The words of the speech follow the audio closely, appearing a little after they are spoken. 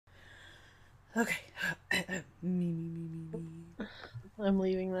Okay. Me. I'm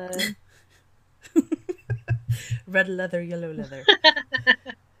leaving that in. Red leather, yellow leather.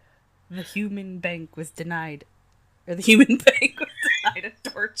 The human bank was denied. Or the human bank was denied a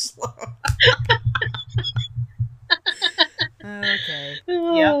torch loan. Okay.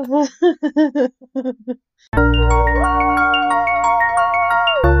 Yep.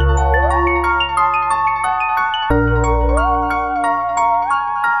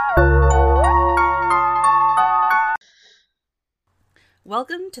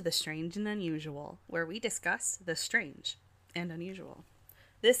 Welcome to The Strange and Unusual, where we discuss the strange and unusual.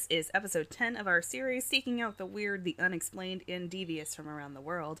 This is episode 10 of our series, Seeking Out the Weird, the Unexplained, and Devious from Around the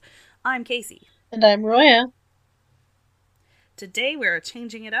World. I'm Casey. And I'm Roya. Today we're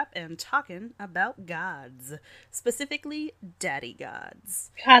changing it up and talking about gods, specifically daddy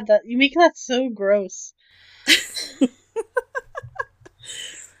gods. God, you make that so gross.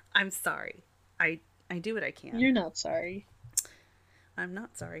 I'm sorry. I do what I can. You're not sorry. I'm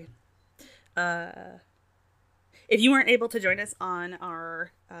not sorry. If you weren't able to join us on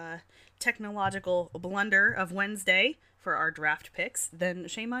our technological blunder of Wednesday for our draft picks, then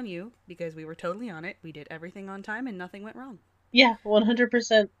shame on you, because we were totally on it. We did everything on time and nothing went wrong. Yeah,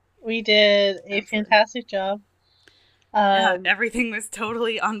 100%. We did a fantastic job. Everything was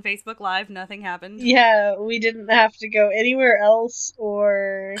totally on Facebook Live. Nothing happened. Yeah, we didn't have to go anywhere else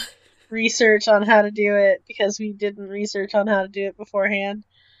or research on how to do it because we didn't research on how to do it beforehand.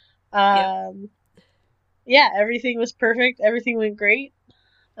 Yeah, everything was perfect. Everything went great.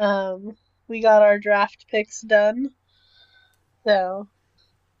 We got our draft picks done. So.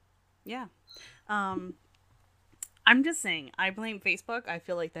 Yeah. I'm just saying, I blame Facebook. I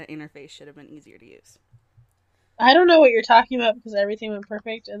feel like that interface should have been easier to use. I don't know what you're talking about because everything went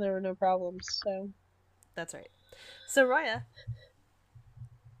perfect and there were no problems, so. That's right. So, Roya,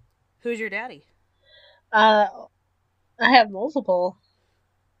 who's your daddy? I have multiple.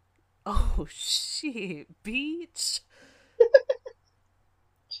 Oh, shit. Beach?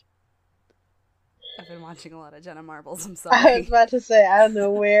 I've been watching a lot of Jenna Marbles. I'm sorry. I was about to say, I don't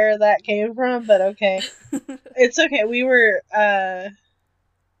know where that came from, but okay. It's okay.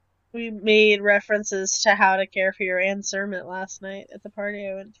 We made references to How to Care for Your Aunt Sermon last night at the party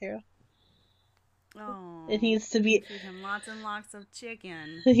I went to. Oh, it needs to be. Feed him lots and lots of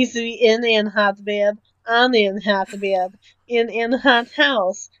chicken. It needs to be in hot bed, on in hot bed, in hot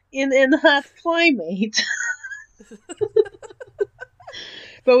house, in hot climate.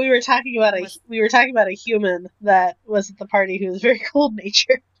 But we were talking about a human that was at the party who was very cold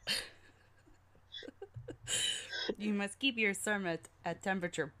natured. You must keep your sermon at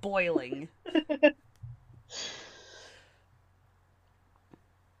temperature boiling.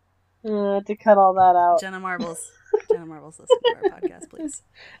 To cut all that out. Jenna Marbles, listen to our podcast, please.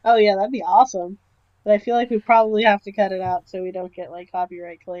 Oh yeah, that'd be awesome. But I feel like we probably have to cut it out so we don't get like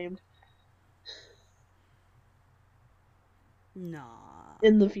copyright claimed. Nah.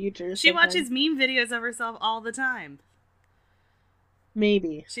 In the future. She watches meme videos of herself all the time.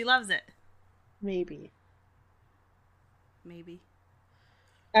 Maybe. She loves it. Maybe.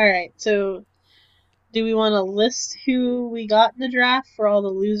 Alright, so do we want to list who we got in the draft for all the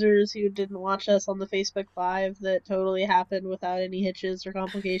losers who didn't watch us on the Facebook Live that totally happened without any hitches or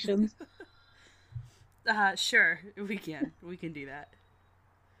complications? Sure. We can do that.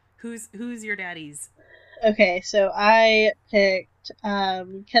 Who's your daddies? Okay, so I picked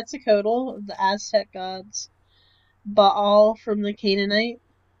Quetzalcoatl of the Aztec gods, Baal from the Canaanite.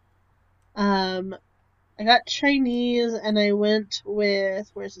 I got Chinese and I went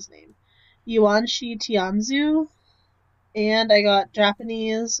with, where's his name? Yuanshi Tianzu. And I got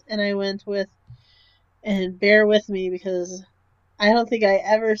Japanese and I went with, and bear with me because I don't think I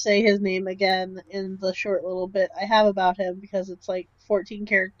ever say his name again in the short little bit I have about him because it's like 14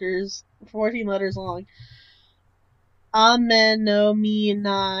 letters long.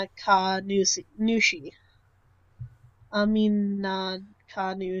 Amenominakanushi.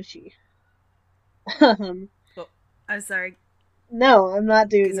 Aminakanushi. Oh, I'm sorry. No, I'm not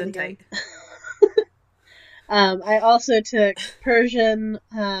doing it again. I also took Persian,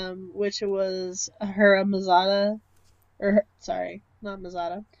 which was Ahura Mazda. Sorry, not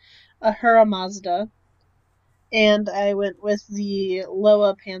Mazda. Ahura Mazda. And I went with the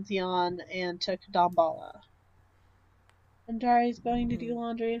Loa Pantheon and took Damballa. And Dari's going to do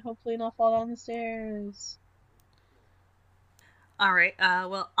laundry and hopefully not fall down the stairs. Alright,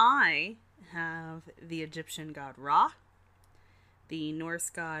 well, I have the Egyptian god Ra, the Norse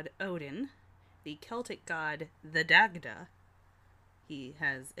god Odin, the Celtic god the Dagda. He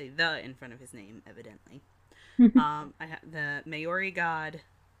has a "the" in front of his name, evidently. I have the Maori god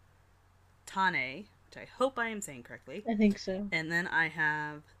Tane, which I hope I am saying correctly. I think so. And then I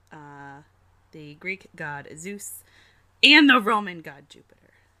have the Greek god Zeus and the Roman god Jupiter.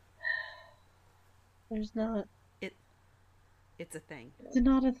 There's not. It's a thing. It's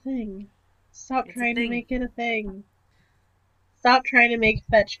not a thing. Stop It's trying to make it a thing. Stop trying to make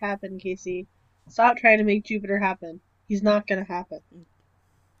fetch happen, Casey. Stop trying to make Jupiter happen. He's not gonna happen.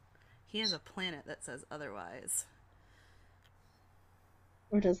 He has a planet that says otherwise.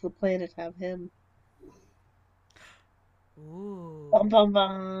 Or does the planet have him? Ooh. Bum bum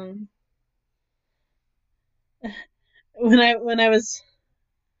bum. When I was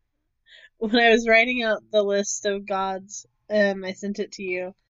writing out the list of gods, I sent it to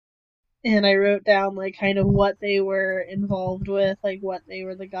you, and I wrote down like kind of what they were involved with, like what they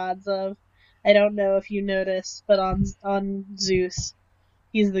were the gods of. I don't know if you noticed, but on Zeus,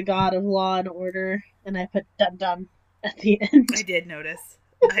 he's the god of law and order, and I put dun dun at the end. I did notice.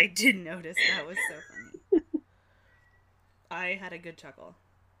 That was so funny. I had a good chuckle.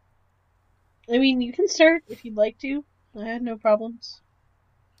 I mean, you can start if you'd like to. I had no problems.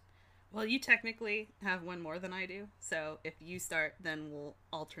 Well, you technically have one more than I do, so if you start, then we'll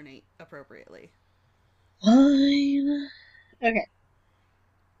alternate appropriately. Fine. Okay.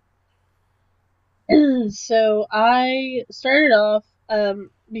 So I started off,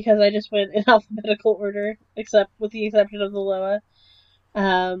 because I just went in alphabetical order, except with the exception of the Loa,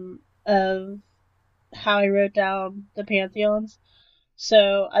 of how I wrote down the pantheons.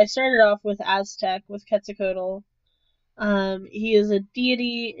 So I started off with Aztec, with Quetzalcoatl. He is a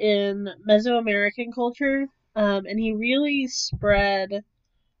deity in Mesoamerican culture, and he really spread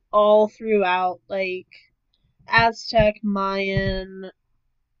all throughout, like, Aztec, Mayan,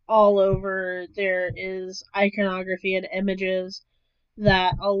 all over. There is iconography and images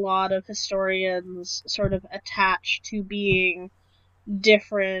that a lot of historians sort of attach to being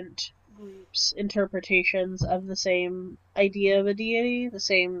different groups' interpretations of the same idea of a deity, the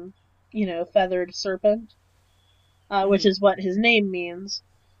same, feathered serpent. Which is what his name means.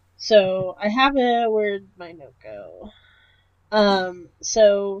 So I have where'd my note go?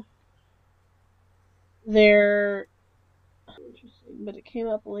 So there, interesting, but it came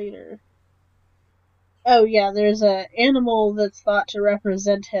up later. Oh yeah, there's an animal that's thought to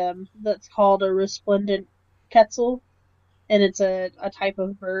represent him that's called a resplendent quetzal, and it's a type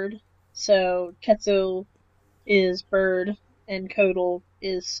of bird. So quetzal is bird, and Codal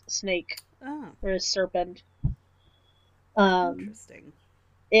is snake, or is serpent. Interesting.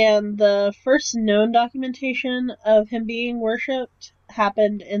 And the first known documentation of him being worshipped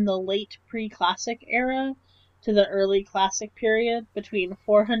happened in the late pre-classic era to the early classic period between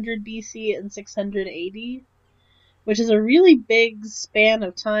 400 BC and 600 AD, which is a really big span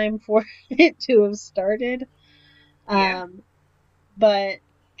of time for it to have started. Yeah. But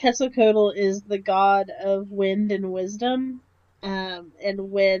Quetzalcoatl is the god of wind and wisdom, and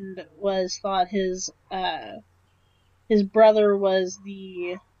wind was thought his brother was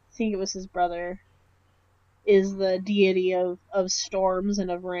I think it was his brother, is the deity of storms and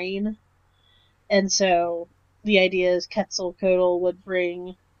of rain. And so the idea is Quetzalcoatl would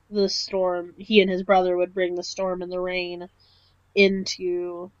bring the storm, he and his brother would bring the storm and the rain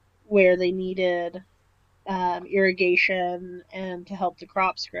into where they needed irrigation and to help the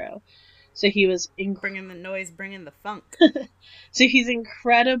crops grow. So he was bringing the noise, bringing the funk. So he's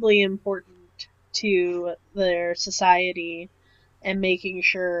incredibly important to their society and making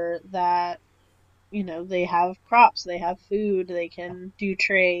sure that, they have crops, they have food, they can do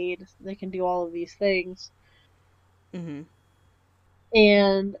trade, they can do all of these things. Mm-hmm.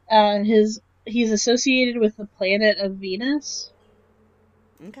 And he's associated with the planet of Venus.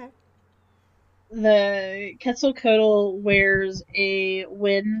 Okay. The Quetzalcoatl wears a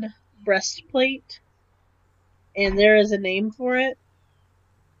wind breastplate, and there is a name for it.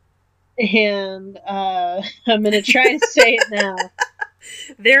 And I'm going to try to say it now.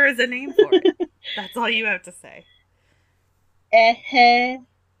 There is a name for it. That's all you have to say. Ehe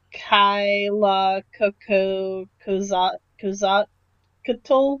Kaila Koko Kozatl.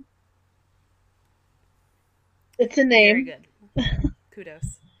 It's a name. Very good.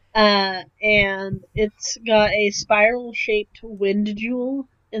 Kudos. And it's got a spiral-shaped wind jewel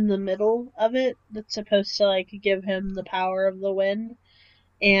in the middle of it that's supposed to, give him the power of the wind.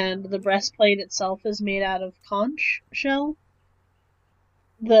 And the breastplate itself is made out of conch shell.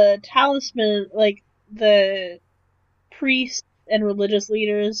 The talisman, the priests and religious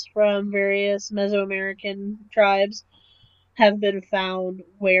leaders from various Mesoamerican tribes have been found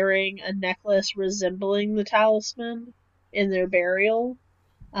wearing a necklace resembling the talisman in their burial.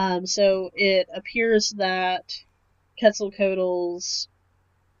 So it appears that Quetzalcoatl's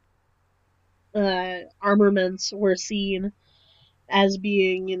armaments were seen as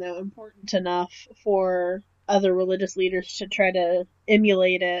being, important enough for other religious leaders to try to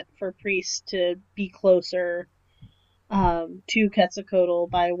emulate it, for priests to be closer to Quetzalcoatl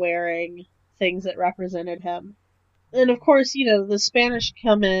by wearing things that represented him. And of course, the Spanish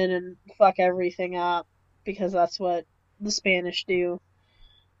come in and fuck everything up because that's what the Spanish do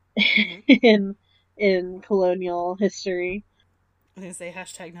Mm-hmm. in colonial history. I'm gonna say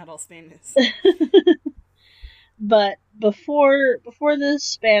hashtag not all Spanish. But before the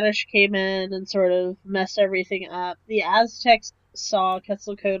Spanish came in and sort of messed everything up, the Aztecs saw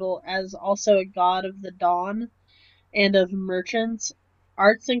Quetzalcoatl as also a god of the dawn and of merchants,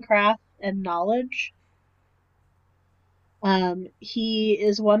 arts and craft, and knowledge. He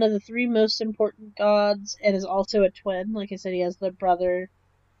is one of the three most important gods and is also a twin. Like I said, he has the brother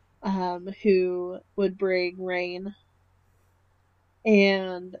who would bring rain.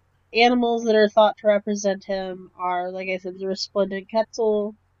 And animals that are thought to represent him are, like I said, the resplendent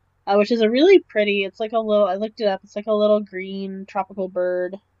quetzal, which is a really pretty. It's like a little. I looked it up. It's like a little green tropical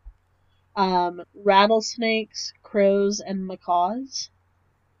bird. Rattlesnakes, crows, and macaws.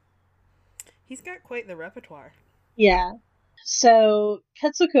 He's got quite the repertoire. Yeah. So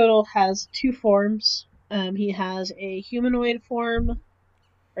Quetzalcoatl has two forms. He has a humanoid form,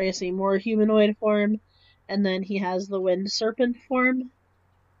 or I guess a more humanoid form, and then he has the wind serpent form.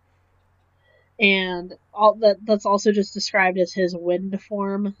 And all that's also just described as his wind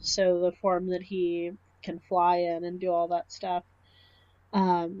form, so the form that he can fly in and do all that stuff.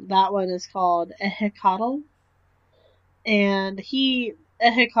 That one is called Ehecatl, and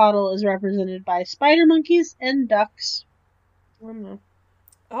Ehecatl is represented by spider monkeys and ducks. I don't know.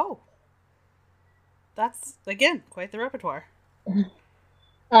 Oh, that's again quite the repertoire.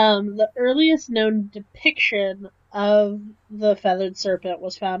 The earliest known depiction of the feathered serpent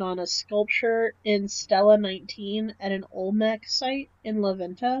was found on a sculpture in Stela 19 at an Olmec site in La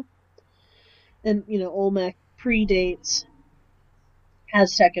Venta. And, Olmec predates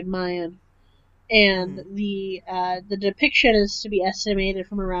Aztec and Mayan. And the depiction is to be estimated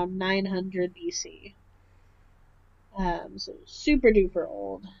from around 900 BC. So super duper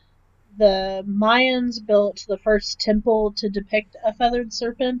old. The Mayans built the first temple to depict a feathered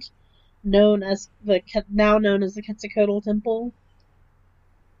serpent, now known as the Quetzalcoatl Temple.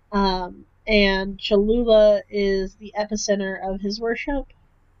 And Cholula is the epicenter of his worship.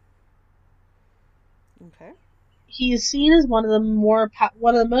 Okay. He is seen as one of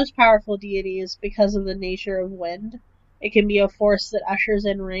the most powerful deities because of the nature of wind. It can be a force that ushers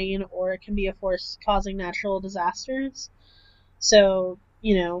in rain, or it can be a force causing natural disasters. So,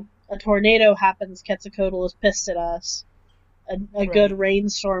 a tornado happens, Quetzalcoatl is pissed at us. A good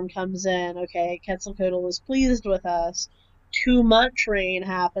rainstorm comes in, okay, Quetzalcoatl is pleased with us. Too much rain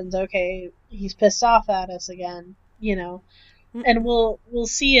happens, okay, he's pissed off at us again, And we'll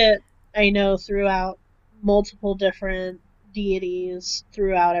see it, I know, throughout multiple different deities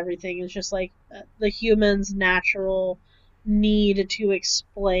throughout everything. It's just like the human's natural need to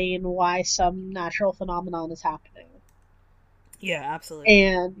explain why some natural phenomenon is happening. Yeah, absolutely.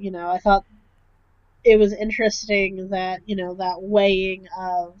 And, I thought it was interesting that, that weighing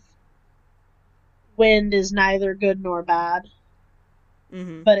of wind is neither good nor bad,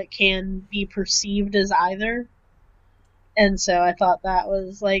 but it can be perceived as either. And so I thought that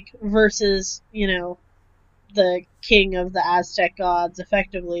was like, versus, the king of the Aztec gods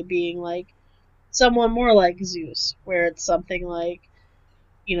effectively being like someone more like Zeus, where it's something like,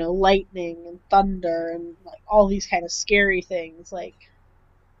 lightning and thunder and like all these kind of scary things. Like,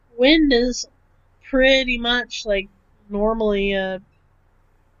 wind is pretty much like normally a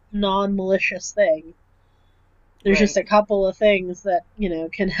non-malicious thing. There's just a couple of things that,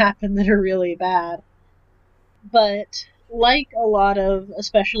 can happen that are really bad. But like a lot of,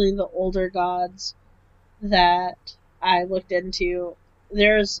 especially the older gods that I looked into,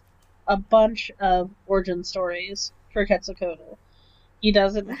 there's a bunch of origin stories for Quetzalcoatl. He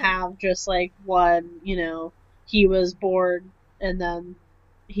doesn't have just like one, he was born and then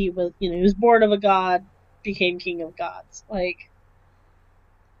he was born of a god, became king of gods. Like,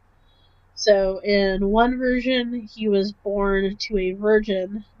 so in one version, he was born to a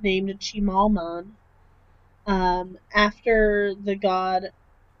virgin named Chimalman. After the god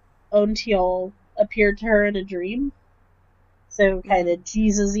Ontiol appeared to her in a dream, so kind of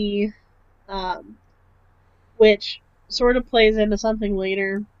Jesus-y, which sort of plays into something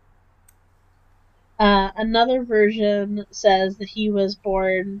later. Another version says that he was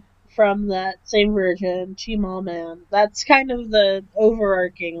born from that same virgin, Chimalman. That's kind of the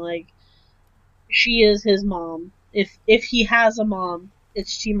overarching, like, she is his mom. If he has a mom,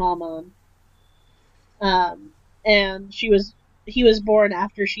 it's Chimalman. Um, and he was born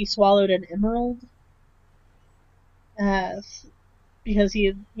after she swallowed an emerald, uh, because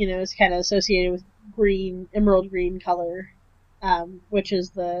he, is kind of associated with green, emerald green color, which is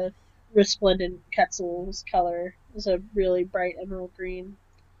the resplendent Quetzal's color. It's a really bright emerald green.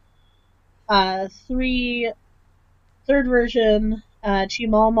 Third version,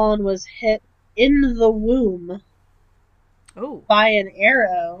 Chimalmon was hit in the womb Oh. by an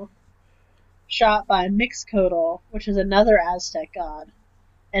arrow shot by Mixcoatl, which is another Aztec god.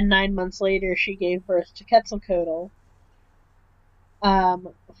 And 9 months later, she gave birth to Quetzalcoatl.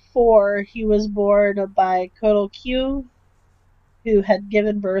 4, he was born by Coatl, who had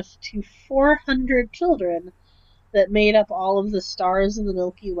given birth to 400 children that made up all of the stars in the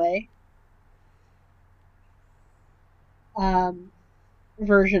Milky Way.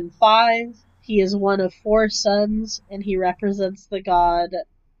 Version 5, he is one of 4 sons, and he represents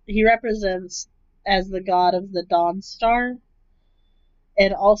as the god of the dawn star.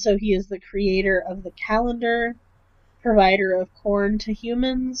 And also he is the creator of the calendar, provider of corn to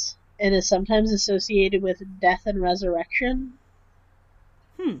humans, and is sometimes associated with death and resurrection.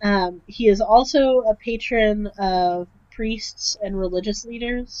 He is also a patron of priests and religious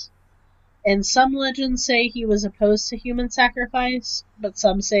leaders. And some legends say he was opposed to human sacrifice, but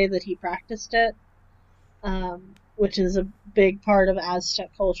some say that he practiced it, which is a big part of Aztec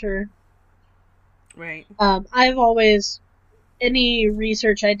culture. Right. Any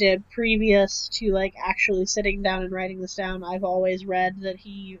research I did previous to, like, actually sitting down and writing this down, I've always read that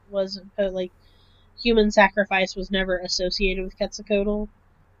he was, like, human sacrifice was never associated with Quetzalcoatl.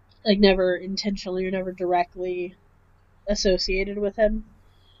 Like, never intentionally or never directly associated with him.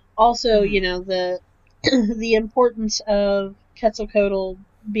 Also, the the importance of Quetzalcoatl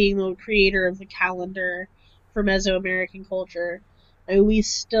being the creator of the calendar for Mesoamerican culture. I mean, we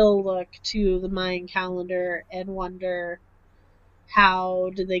still look to the Mayan calendar and wonder,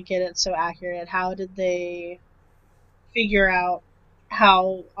 how did they get it so accurate? How did they figure out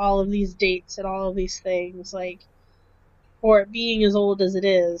how all of these dates and all of these things, like, for it being as old as it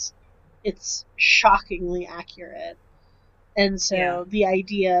is, it's shockingly accurate. And so the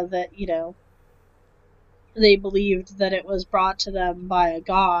idea that, they believed that it was brought to them by a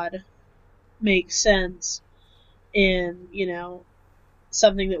god makes sense in,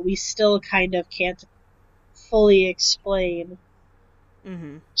 something that we still kind of can't fully explain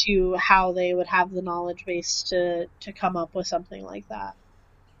to how they would have the knowledge base to come up with something like that.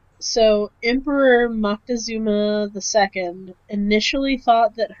 So Emperor Moctezuma II initially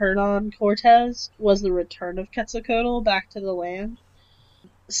thought that Hernan Cortez was the return of Quetzalcoatl back to the land.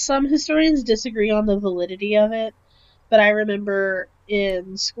 Some historians disagree on the validity of it, but I remember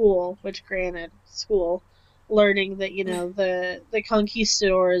in school, learning that, the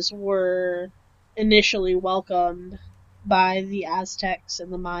conquistadors were initially welcomed by the Aztecs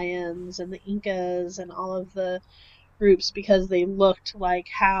and the Mayans and the Incas and all of the groups because they looked like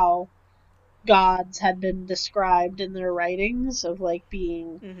how gods had been described in their writings of, like,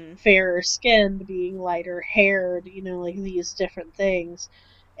 being fairer skinned, being lighter haired, like these different things.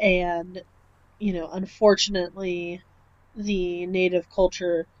 And, unfortunately, the native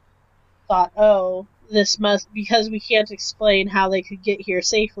culture thought, oh, because we can't explain how they could get here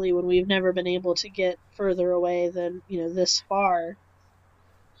safely when we've never been able to get further away than, this far,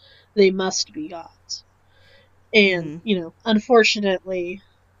 they must be gods. And, unfortunately,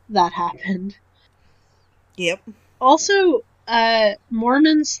 that happened. Yep. Also,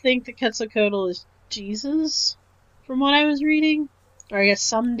 Mormons think that Quetzalcoatl is Jesus, from what I was reading. Or I guess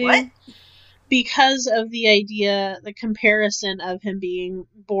some do. What? Because of the comparison of him being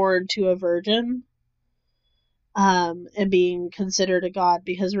born to a virgin, and being considered a god.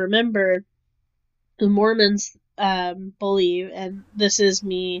 Because remember, the Mormons believe, and this is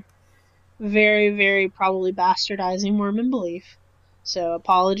me very, very probably bastardizing Mormon belief, so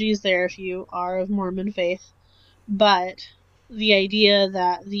apologies there if you are of Mormon faith, but the idea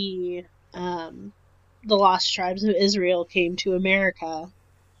that the lost tribes of Israel came to America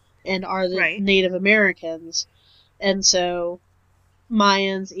and are the Native Americans, and so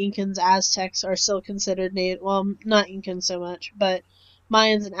Mayans, Incans, Aztecs are still considered Native, well, not Incans so much, but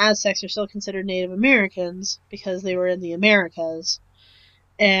Mayans and Aztecs are still considered Native Americans because they were in the Americas.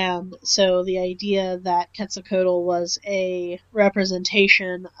 And so the idea that Quetzalcoatl was a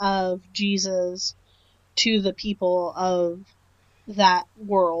representation of Jesus to the people of that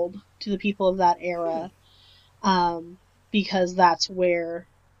world, to the people of that era, because that's where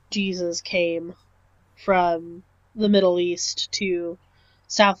Jesus came from the Middle East to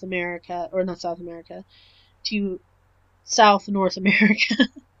South America, or not South America, to South North America.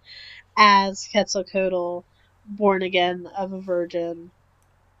 as Quetzalcoatl, born again of a virgin.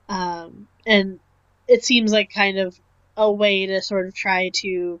 And it seems like kind of a way to sort of try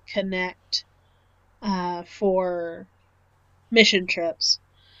to connect for mission trips,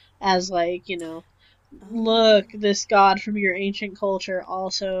 as like, look, this god from your ancient culture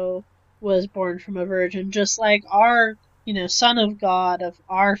also was born from a virgin, just like our, son of God of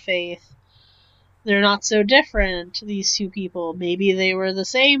our faith. They're not so different, these two people. Maybe they were the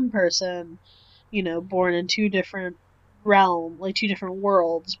same person, born in two different like two different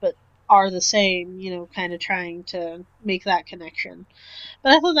worlds, but are the same, kind of trying to make that connection.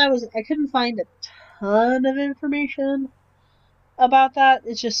 But I thought I couldn't find a ton of information about that.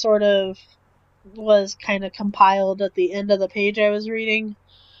 It just sort of was kind of compiled at the end of the page I was reading.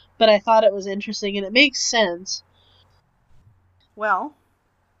 But I thought it was interesting and it makes sense. Well,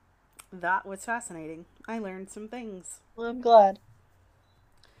 that was fascinating. I learned some things. Well, I'm glad.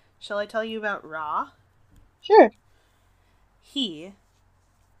 Shall I tell you about Ra? Sure. He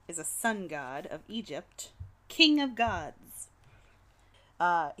is a sun god of Egypt, king of gods.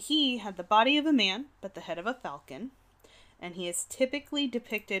 He had the body of a man, but the head of a falcon, and he is typically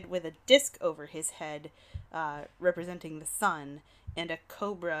depicted with a disc over his head, representing the sun, and a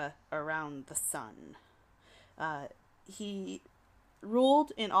cobra around the sun. He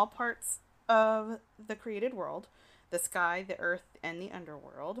ruled in all parts of the created world, the sky, the earth, and the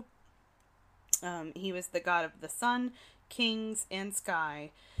underworld. He was the god of the sun, kings, and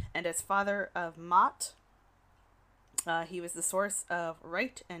sky, and as father of Maat, he was the source of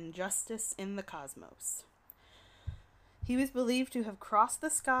right and justice in the cosmos. He was believed to have crossed the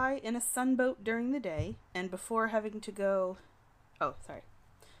sky in a sunboat during the day, and before having to go...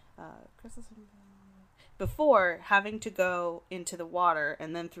 before having to go into the water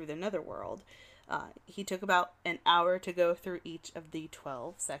and then through the netherworld, he took about an hour to go through each of the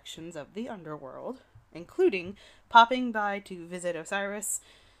 12 sections of the underworld, including popping by to visit Osiris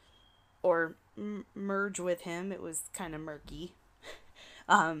or merge with him. It was kind of murky.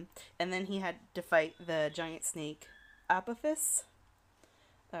 And then he had to fight the giant snake Apophis,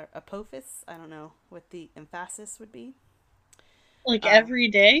 or Apophis. I don't know what the emphasis would be. Like every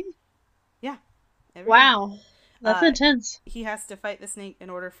day? Yeah. Wow. That's intense. He has to fight the snake in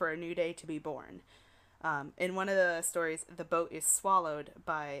order for a new day to be born. In one of the stories, the boat is swallowed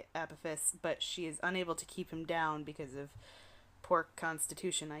by Apophis, but she is unable to keep him down because of poor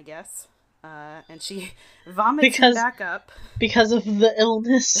constitution, I guess. And she vomits him back up. Because of the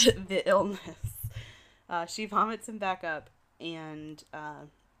illness. The illness. She vomits him back up, and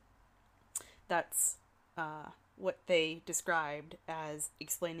that's what they described as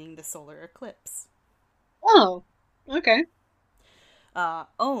explaining the solar eclipse. Oh, okay.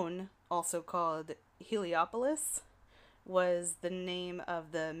 On, also called Heliopolis, was the name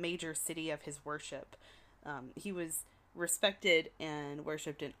of the major city of his worship. He was respected and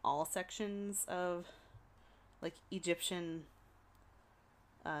worshipped in all sections of like Egyptian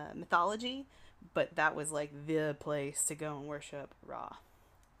mythology, but that was like the place to go and worship Ra.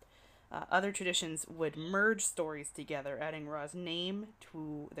 Other traditions would merge stories together, adding Ra's name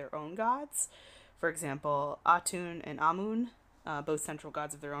to their own gods. For example, Atun and Amun, both central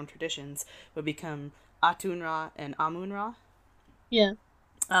gods of their own traditions, would become Atun-Ra and Amun-Ra. Yeah.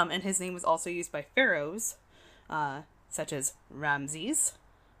 And his name was also used by pharaohs, such as Ramses,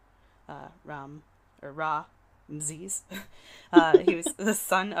 Ra-Mses. He was the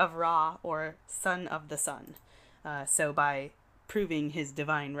son of Ra, or son of the sun. So by proving his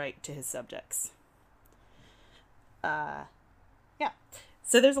divine right to his subjects. Yeah.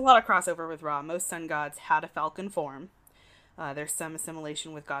 So there's a lot of crossover with Ra. Most sun gods had a falcon form. There's some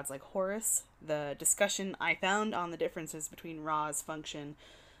assimilation with gods like Horus. The discussion I found on the differences between Ra's function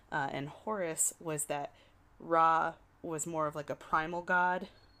and Horus was that Ra was more of like a primal god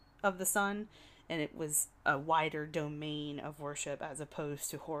of the sun, and it was a wider domain of worship as opposed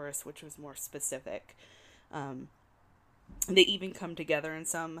to Horus, which was more specific. They even come together in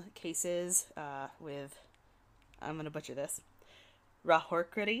some cases with, I'm going to butcher this,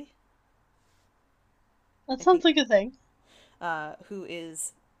 Ra-Horskhti. That sounds like a thing. Who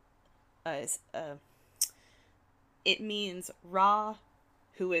is, it means Ra,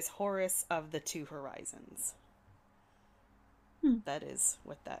 who is Horus of the two horizons. That is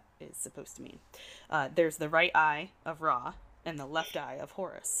what that is supposed to mean. There's the right eye of Ra and the left eye of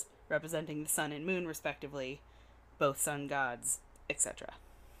Horus, representing the sun and moon respectively, both sun gods, etc.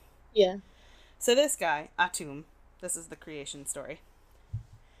 Yeah. So this guy, Atum, this is the creation story,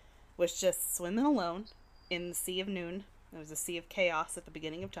 was just swimming alone in the Sea of Noon. It was a sea of chaos at the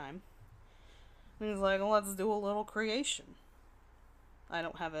beginning of time. And he's like, let's do a little creation. I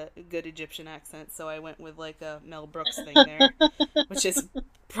don't have a good Egyptian accent, so I went with like a Mel Brooks thing there, which is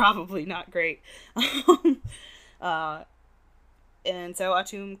probably not great. uh, and so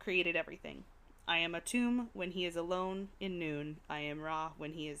Atum created everything. I am Atum when he is alone in noon. I am Ra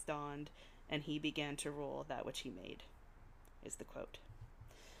when he is dawned, and he began to rule that which he made, is the quote.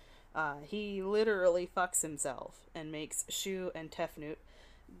 He literally fucks himself and makes Shu and Tefnut,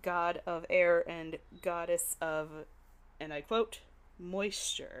 god of air and goddess of, and I quote,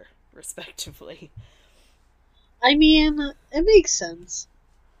 moisture, respectively. I mean, it makes sense.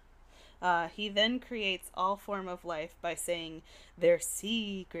 He then creates all form of life by saying their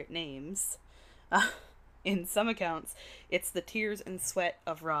secret names. In some accounts, it's the tears and sweat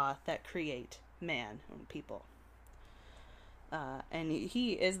of Ra that create man and people. And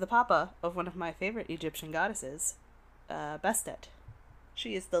he is the papa of one of my favorite Egyptian goddesses, Bastet.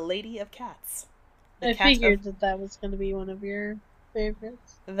 She is the Lady of Cats. I figured that was going to be one of your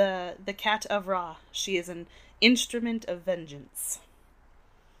favorites. The cat of Ra. She is an instrument of vengeance.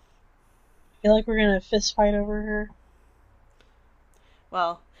 I feel like we're going to fist fight over her.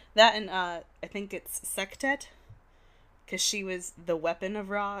 Well, that and I think it's Sektet, because she was the weapon of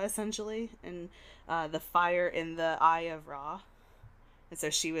Ra, essentially, and the fire in the eye of Ra. And so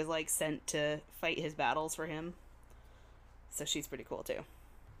she was, like, sent to fight his battles for him. So she's pretty cool, too.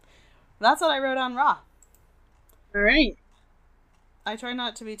 That's what I wrote on Ra. Alright. I try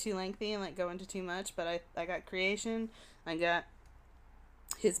not to be too lengthy and, like, go into too much, but I got creation, I got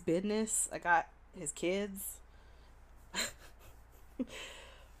his business, I got his kids.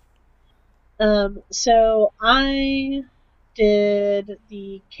 So I did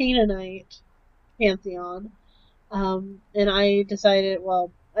the Canaanite pantheon, and I decided,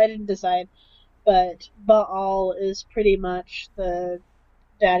 well, I didn't decide, but Baal is pretty much the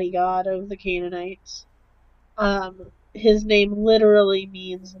daddy god of the Canaanites. His name literally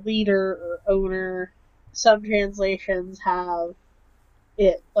means leader or owner. Some translations have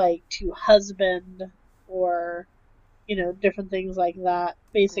it like to husband or, you know, different things like that.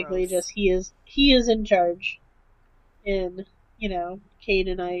 Basically, Gross. just he is in charge in, you know,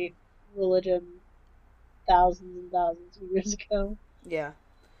 Canaanite religion thousands and thousands of years ago. Yeah.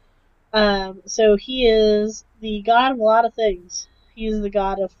 So he is the god of a lot of things. He is the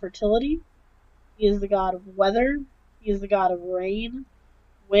god of fertility. He is the god of weather. He is the god of rain,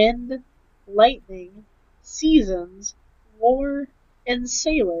 wind, lightning, seasons, war, and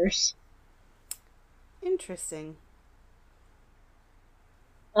sailors. Interesting.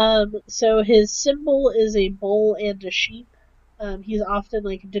 So his symbol is a bull and a sheep. He's often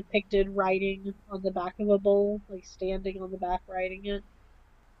like depicted riding on the back of a bull, like standing on the back riding it.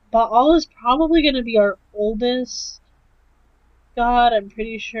 Baal is probably going to be our oldest god, I'm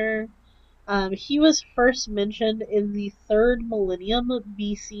pretty sure. He was first mentioned in the 3rd millennium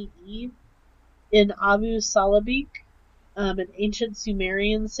BCE in Abu Salabik, an ancient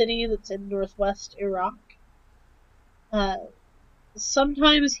Sumerian city that's in northwest Iraq.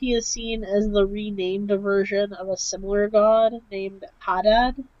 Sometimes he is seen as the renamed version of a similar god named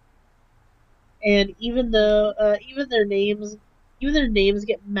Hadad. And even their names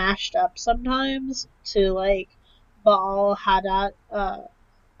get mashed up sometimes to like Baal Hadad,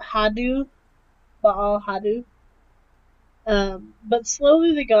 Hadu, Baal Hadu. But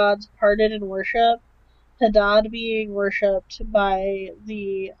slowly the gods parted in worship, Hadad being worshipped by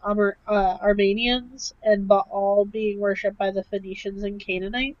the Armenians and Baal being worshipped by the Phoenicians and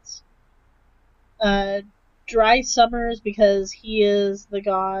Canaanites. Dry summers because he is the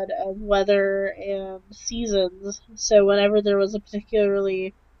god of weather and seasons, so whenever there was a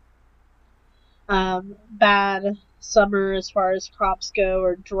particularly bad summer as far as crops go,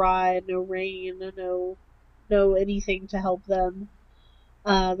 or dry, no rain, no anything to help them,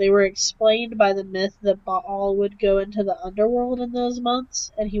 they were explained by the myth that Baal would go into the underworld in those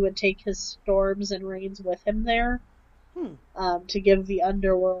months, and he would take his storms and rains with him there, to give the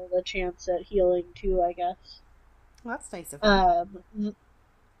underworld a chance at healing too, I guess. Well, that's nice of him.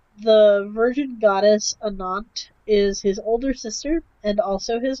 The virgin goddess Anant is his older sister and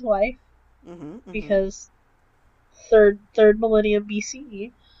also his wife, because third millennium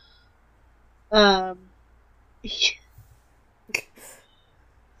BCE.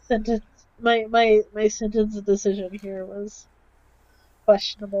 Sentence. My sentence decision here was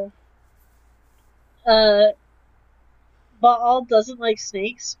questionable. Baal doesn't like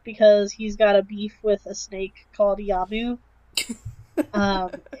snakes because he's got a beef with a snake called Yamu.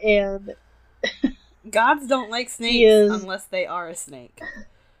 And gods don't like snakes unless they are a snake.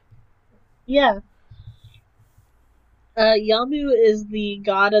 Yeah. Yamu is the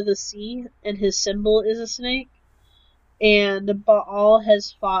god of the sea, and his symbol is a snake. and Baal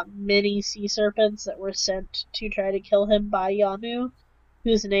has fought many sea serpents that were sent to try to kill him by Yanu,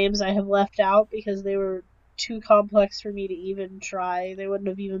 whose names I have left out because they were too complex for me to even try. They wouldn't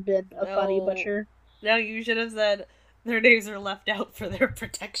have even been a funny butcher. No, you should have said their names are left out for their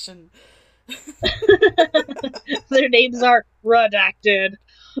protection. Their names are redacted.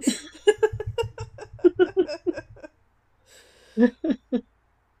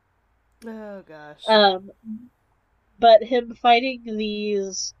 Oh gosh. But him fighting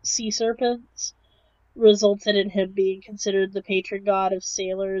these sea serpents resulted in him being considered the patron god of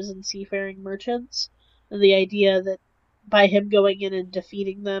sailors and seafaring merchants. And the idea that by him going in and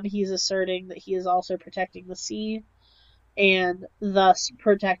defeating them, he's asserting that he is also protecting the sea, and thus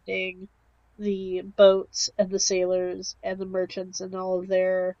protecting the boats and the sailors and the merchants and all of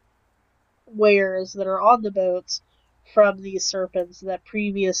their wares that are on the boats from these serpents that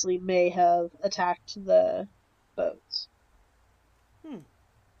previously may have attacked the boats.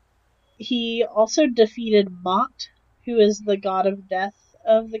 He also defeated Mot, who is the god of death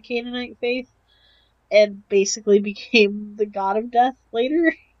of the Canaanite faith, and basically became the god of death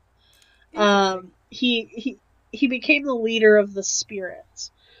later. He became the leader of the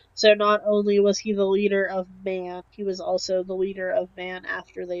spirits. So not only was he the leader of man, he was also the leader of man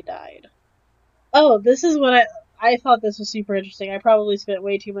after they died. Oh, this is what I thought this was super interesting. I probably spent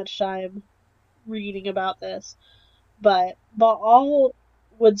way too much time reading about this. But Baal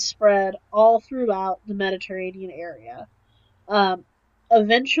would spread all throughout the Mediterranean area.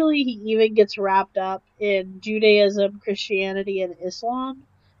 Eventually, he even gets wrapped up in Judaism, Christianity, and Islam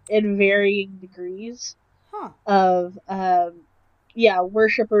in varying degrees. Of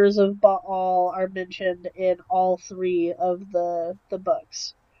worshippers of Baal are mentioned in all three of the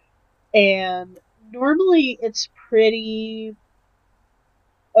books. And normally it's pretty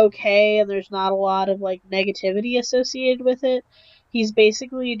okay, and there's not a lot of like negativity associated with it. He's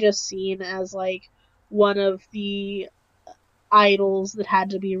basically just seen as like one of the idols that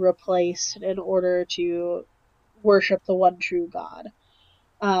had to be replaced in order to worship the one true God.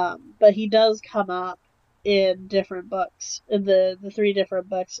 But he does come up in different books, in the three different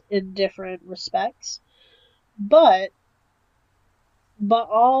books, in different respects. But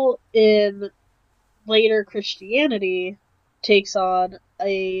Baal in later Christianity takes on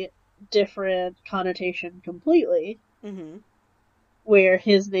a different connotation completely, where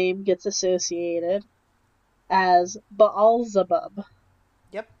his name gets associated as Baalzebub.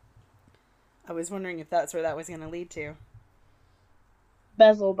 Yep. I was wondering if that's where that was going to lead to.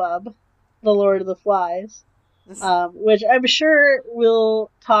 Beelzebub, the Lord of the Flies, which I'm sure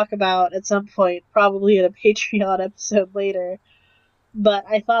we'll talk about at some point, probably in a Patreon episode later. But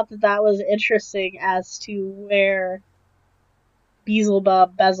I thought that was interesting as to where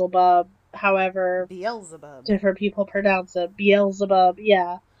Beelzebub, however Beelzebub. different people pronounce it. Beelzebub,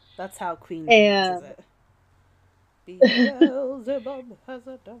 yeah. That's how Queen pronounces it. Beelzebub has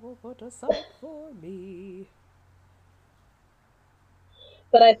a devil put aside for me.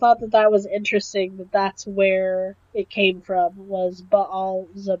 But I thought that was interesting that that's where it came from, was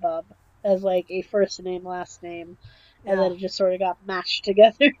Baalzebub, as like a first name, last name. And then it just sort of got mashed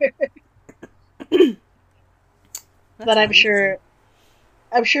together. But I'm sure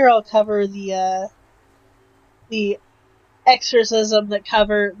I'll cover the exorcism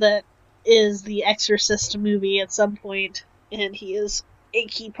that is the Exorcist movie at some point, and he is a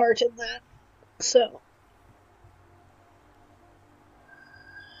key part in that. So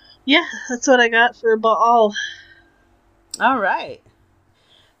yeah, that's what I got for Baal. All right.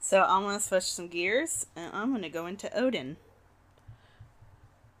 So I'm going to switch some gears, and I'm going to go into Odin.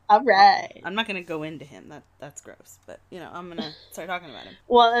 All right. I'm not going to go into him. That's gross. But, I'm going to start talking about him.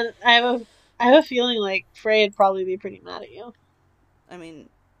 Well, and I have a feeling like Frey would probably be pretty mad at you. I mean,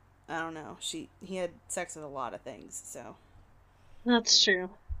 I don't know. He had sex with a lot of things, so. That's true.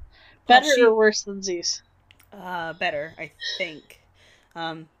 Better or worse than Zeus? Better, I think.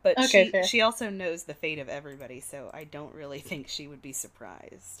 But okay, she also knows the fate of everybody, so I don't really think she would be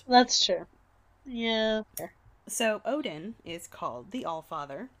surprised. That's true. Yeah. So Odin is called the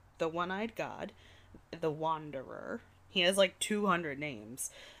Allfather, the One-Eyed God, the Wanderer. He has like 200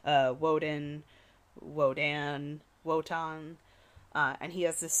 names. Woden, Wodan, Wotan. And he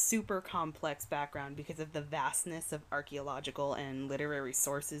has this super complex background because of the vastness of archaeological and literary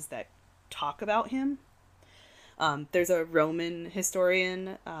sources that talk about him. There's a Roman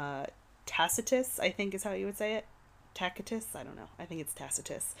historian, Tacitus, I think is how you would say it. Tacitus? I don't know. I think it's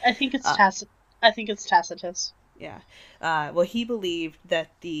Tacitus. I think it's Tacitus. Yeah. Well, he believed that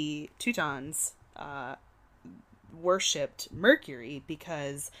the Teutons worshipped Mercury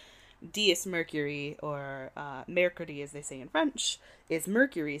because Dies Mercury, or Mercredi as they say in French, is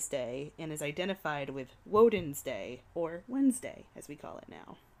Mercury's day and is identified with Woden's day, or Wednesday as we call it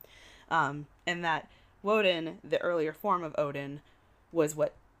now. And that Woden, the earlier form of Odin, was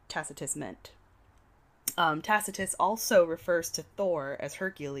what Tacitus meant. Tacitus also refers to Thor as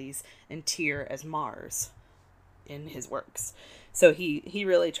Hercules and Tyr as Mars in his works. So he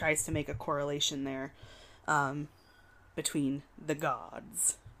really tries to make a correlation there between the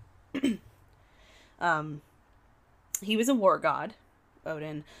gods. He was a war god.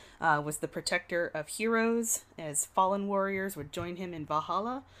 Odin was the protector of heroes, as fallen warriors would join him in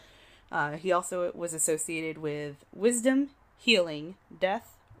Valhalla. He also was associated with wisdom, healing,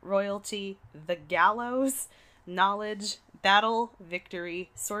 death, royalty, the gallows, knowledge, battle, victory,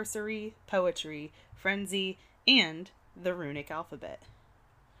 sorcery, poetry, frenzy, and the runic alphabet.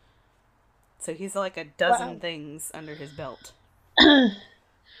 So he's like a dozen things under his belt.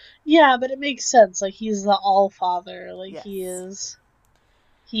 Yeah, but it makes sense. Like, he's the All-Father. Like, Yes.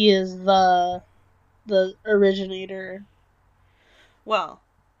 he is the originator. Well,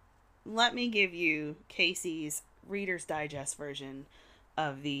 let me give you Casey's Reader's Digest version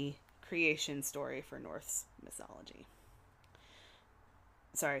of the creation story for Norse mythology.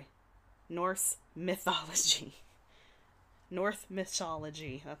 Sorry, Norse mythology. North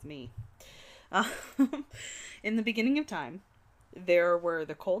mythology, that's me. In the beginning of time, there were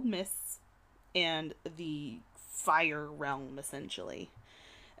the cold mists and the fire realm, essentially.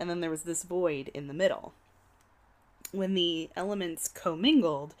 And then there was this void in the middle. When the elements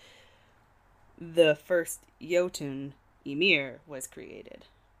commingled, the first Jotun, Ymir, was created.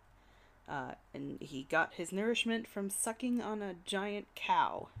 And he got his nourishment from sucking on a giant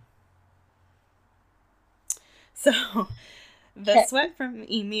cow. So, the sweat from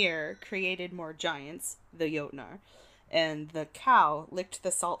Ymir created more giants, the Jotnar, and the cow licked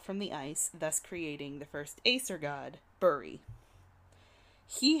the salt from the ice, thus creating the first Aesir god, Buri.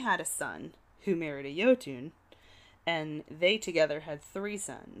 He had a son who married a Jotun, and they together had 3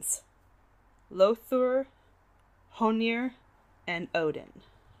 sons: Lothur, Honir, and Odin.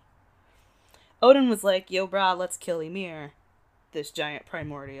 Odin was like, yo brah, let's kill Ymir, this giant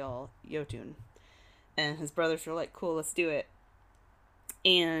primordial Jotun. And his brothers were like, cool, let's do it.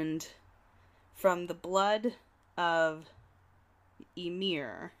 And from the blood of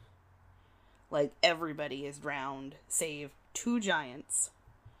Ymir, like, everybody is drowned, save 2 giants,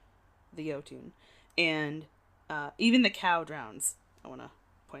 the Jotun. And even the cow drowns, I want to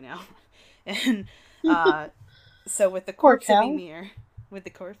point out. And so with the corpse of Ymir,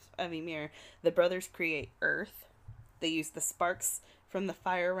 the brothers create Earth. They use the sparks from the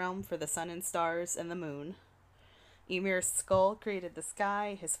fire realm for the sun and stars and the moon. Ymir's skull created the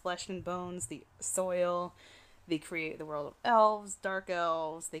sky, his flesh and bones, the soil. They create the world of elves, dark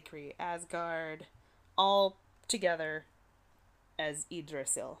elves. They create Asgard, all together as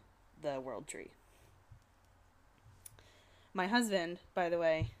Yggdrasil, the world tree. My husband, by the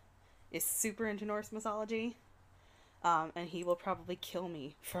way, is super into Norse mythology, and he will probably kill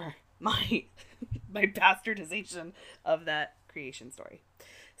me for my bastardization of that creation story.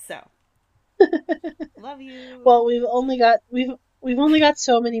 So, love you. Well, we've only got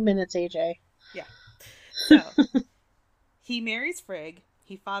so many minutes, AJ. Yeah. So, he marries Frigg.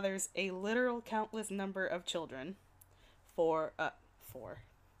 He fathers a literal countless number of children. Four.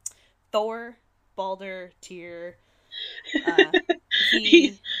 Thor, Balder, Tyr.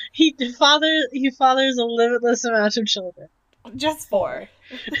 He fathers a limitless amount of children. Just 4.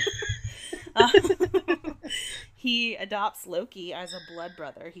 He adopts Loki as a blood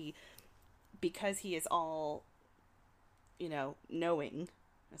brother. Because he is all, knowing,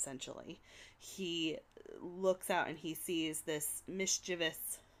 essentially, he looks out and he sees this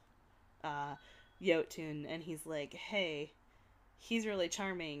mischievous Jotun, and he's like, hey, he's really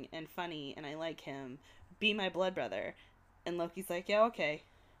charming and funny, and I like him. Be my blood brother. And Loki's like, yeah, okay.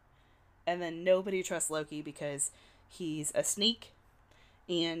 And then nobody trusts Loki because he's a sneak,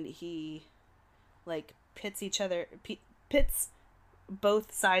 and he, pits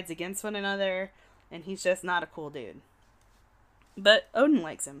both sides against one another, and he's just not a cool dude. But Odin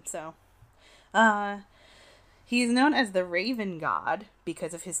likes him, so. He's known as the Raven God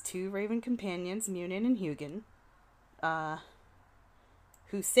because of his 2 raven companions, Munin and Hugin,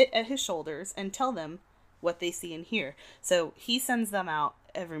 who sit at his shoulders and tell them what they see and hear. So he sends them out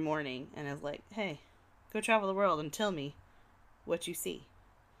every morning and is like, hey, go travel the world and tell me what you see.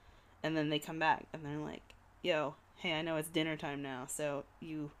 And then they come back and they're like, yo, hey, I know it's dinner time now, so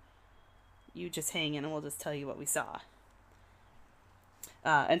you just hang in and we'll just tell you what we saw.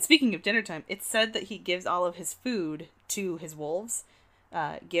 And speaking of dinner time, it's said that he gives all of his food to his wolves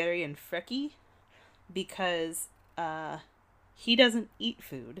Gary and Freki, because he doesn't eat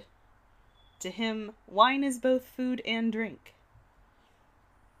food. To him, wine is both food and drink.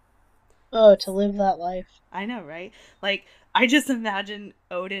 Oh, to live that life. I know, right? Like, I just imagine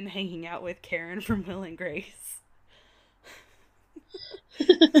Odin hanging out with Karen from Will and Grace.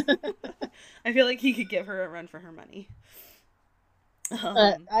 I feel like he could give her a run for her money.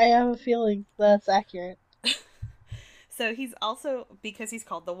 I have a feeling that's accurate. So he's also, because he's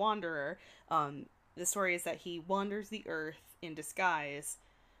called the Wanderer, the story is that he wanders the earth in disguise,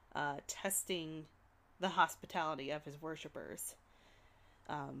 testing the hospitality of his worshippers.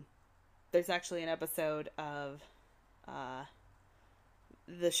 There's actually an episode of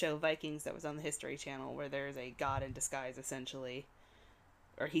the show Vikings that was on the History Channel where there's a god in disguise, essentially.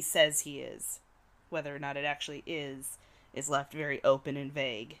 Or he says he is. Whether or not it actually is left very open and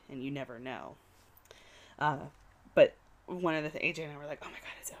vague, and you never know. But one of the AJ and I were like, oh my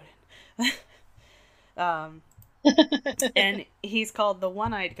god, it's Odin. And he's called the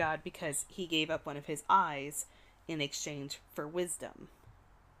One-Eyed God because he gave up one of his eyes in exchange for wisdom.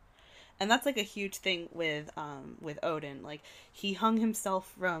 And that's like a huge thing with Odin. Like, he hung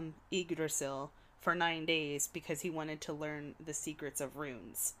himself from Yggdrasil for 9 days because he wanted to learn the secrets of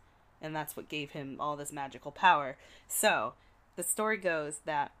runes. And that's what gave him all this magical power. So, the story goes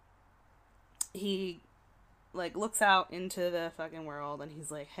that he, like, looks out into the fucking world and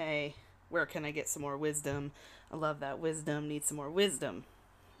he's like, hey, where can I get some more wisdom? I love that wisdom. Need some more wisdom.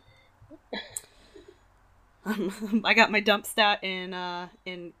 I got my dump stat in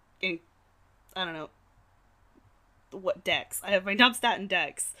I don't know what Dex. I have my dump stat in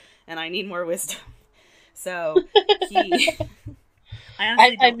Dex, and I need more wisdom. So he,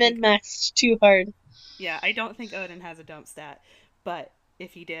 I min-maxed too hard. Yeah, I don't think Odin has a dump stat, but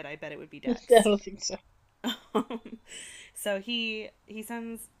if he did, I bet it would be Dex. I don't think so. So he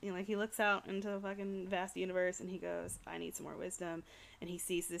sends, like, he looks out into the fucking vast universe and he goes, I need some more wisdom. And he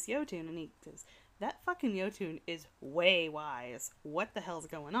sees this Jotun and he goes, that fucking Jotun is way wise. What the hell's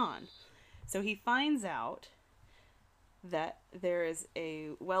going on? So he finds out that there is a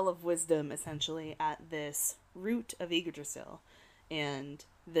well of wisdom, essentially, at this root of Yggdrasil. And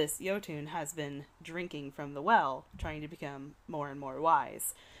this Jotun has been drinking from the well, trying to become more and more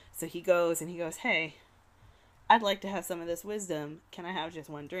wise. So he goes and he goes, hey, I'd like to have some of this wisdom. Can I have just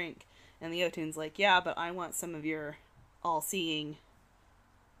one drink? And the Jotun's like, yeah, but I want some of your all-seeing,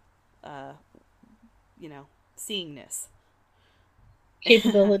 seeingness.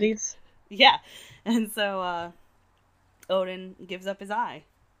 Capabilities. Yeah. And so, Odin gives up his eye.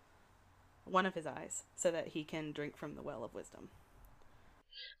 One of his eyes. So that he can drink from the well of wisdom.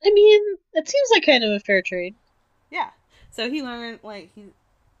 I mean, it seems like kind of a fair trade. Yeah. So he learned,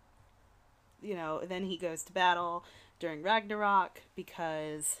 then he goes to battle during Ragnarok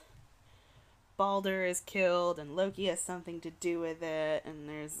because Balder is killed and Loki has something to do with it, and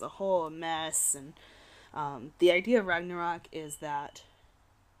there's a whole mess. And the idea of Ragnarok is that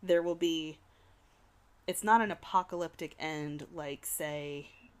there will be, it's not an apocalyptic end like, say,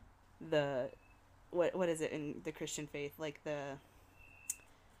 what is it in the Christian faith, like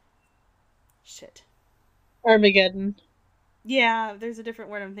Armageddon. Yeah, there's a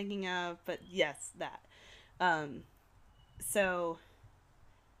different word I'm thinking of, but yes, that. So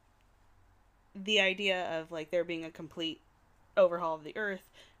the idea of, like, there being a complete overhaul of the earth,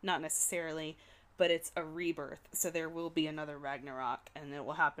 not necessarily, but it's a rebirth. So there will be another Ragnarok, and it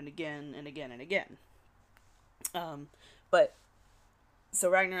will happen again and again and again. So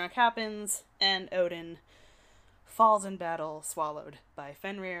Ragnarok happens, and Odin falls in battle, swallowed by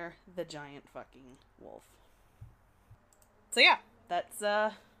Fenrir, the giant fucking wolf. So yeah, that's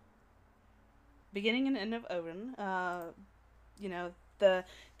beginning and end of Odin. The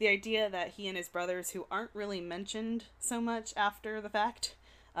idea that he and his brothers, who aren't really mentioned so much after the fact,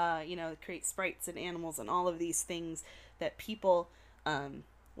 create sprites and animals and all of these things that people,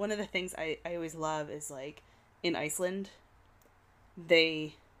 one of the things I always love is, like, in Iceland,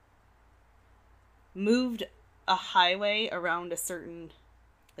 they moved a highway around a certain,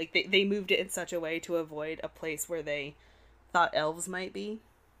 like, they moved it in such a way to avoid a place where they thought elves might be,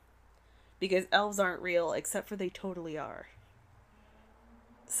 because elves aren't real, except for they totally are.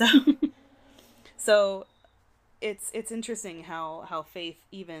 So it's interesting how faith,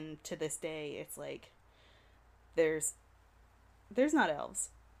 even to this day, it's like there's not elves,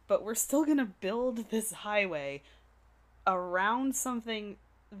 but we're still gonna build this highway around something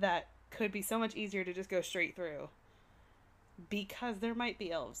that could be so much easier to just go straight through, because there might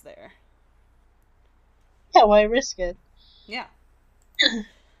be elves there. Yeah, why risk it? Yeah.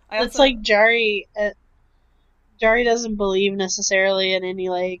 It's like Jari Dari doesn't believe necessarily in any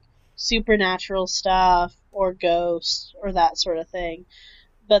like supernatural stuff or ghosts or that sort of thing.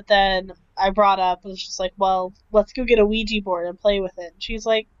 But then I brought up, it was just like, well, let's go get a Ouija board and play with it. And she's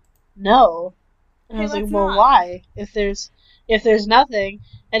like, no. And I Hey, was like, let's well, not. why? If there's nothing,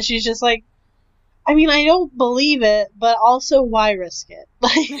 and she's just like, I mean, I don't believe it, but also why risk it?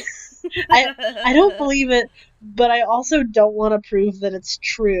 I don't believe it, but I also don't want to prove that it's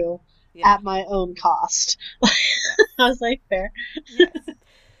true Yeah. at my own cost. Yes. I was like, fair. Yes.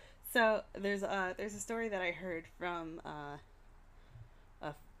 So there's a story that I heard from a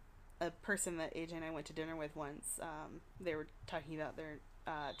a person that AJ and I went to dinner with once. They were talking about their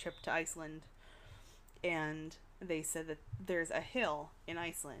trip to Iceland, and they said that there's a hill in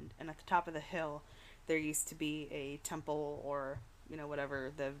Iceland, and at the top of the hill, there used to be a temple, or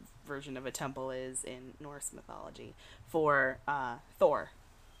whatever the version of a temple is in Norse mythology, for Thor.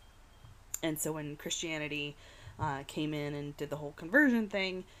 And so when Christianity came in and did the whole conversion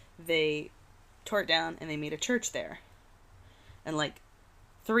thing, they tore it down and they made a church there. And like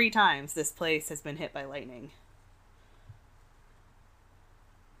 3 times this place has been hit by lightning.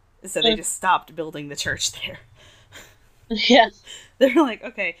 So they just stopped building the church there. Yeah. They're like,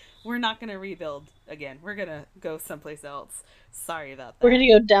 okay, we're not going to rebuild again. We're going to go someplace else. Sorry about that. We're going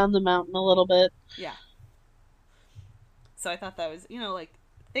to go down the mountain a little bit. Yeah. So I thought that was, like,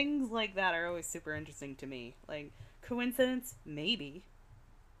 things like that are always super interesting to me. Like, coincidence? Maybe.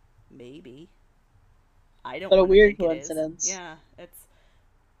 Maybe. I don't. But a weird think coincidence. Yeah, it's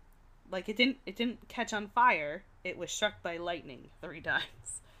like it didn't catch on fire. It was struck by lightning 3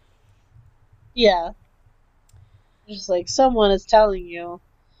 times. Yeah. Just like someone is telling you,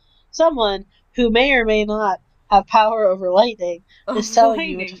 someone who may or may not have power over lightning is telling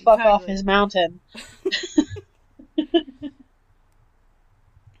you to fuck off his mountain.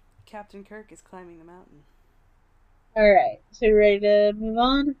 Captain Kirk is climbing the mountain. Alright, so you ready to move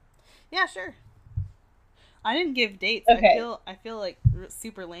on? Yeah, sure. I didn't give dates. Okay. I feel like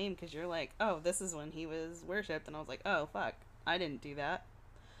super lame because you're like, oh, this is when he was worshipped, and I was like, oh fuck, I didn't do that.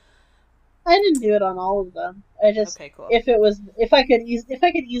 I didn't do it on all of them. I just okay, cool. If I could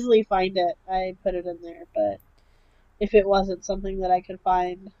easily find it, I put it in there. But if it wasn't something that I could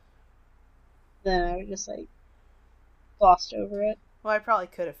find, then I would just like glossed over it. Well, I probably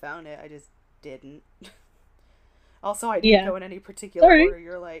could have found it. I just didn't. Also, I didn't go in any particular order.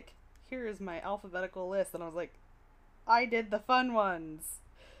 You're like, here is my alphabetical list, and I was like, I did the fun ones.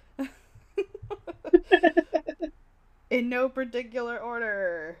 In no particular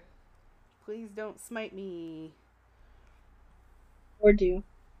order. Please don't smite me. Or do.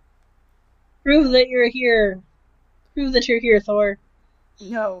 Prove that you're here. Prove that you're here, Thor.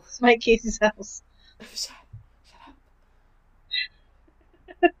 No. Smite Casey's house. Shut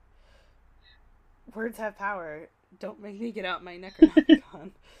up. Words have power. Don't make me get out my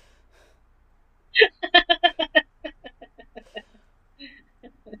Necronomicon.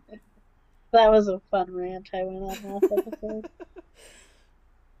 That was a fun rant I went on last episode.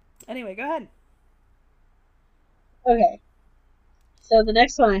 Anyway, go ahead. Okay. So the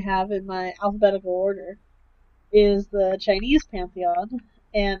next one I have in my alphabetical order is the Chinese pantheon,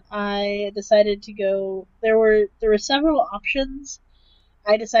 and I decided to go. There were several options.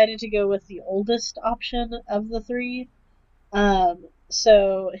 I decided to go with the oldest option of the 3.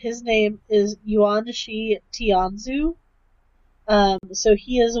 So his name is Yuan Shi Tianzu. So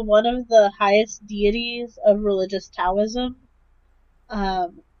he is one of the highest deities of religious Taoism.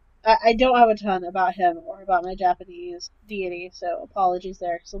 I don't have a ton about him or about my Japanese deity, so apologies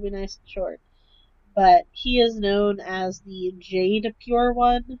there, because it'll be nice and short. But he is known as the Jade Pure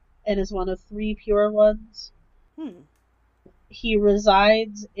One, and is one of 3 Pure Ones. He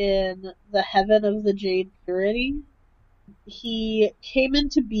resides in the heaven of the Jade Purity. He came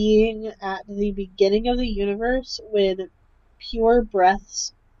into being at the beginning of the universe when pure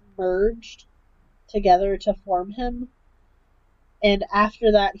breaths merged together to form him. And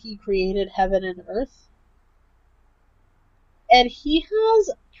after that, he created heaven and earth. And he has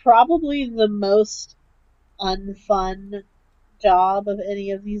probably the most unfun job of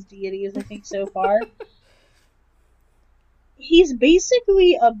any of these deities, I think, so far. He's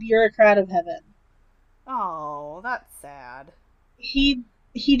basically a bureaucrat of heaven. Oh, that's sad. He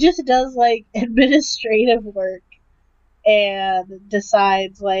just does, like, administrative work and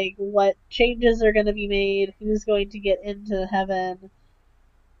decides, like, what changes are going to be made, who's going to get into heaven,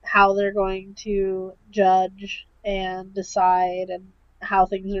 how they're going to judge and decide, and how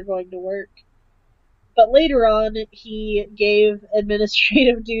things are going to work. But later on, he gave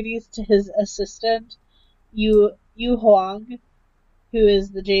administrative duties to his assistant, Yu Huang, who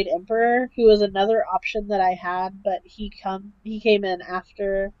is the Jade Emperor, who was another option that I had, but he came in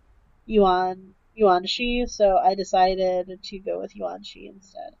after Yuan Shi, so I decided to go with Yuan Shi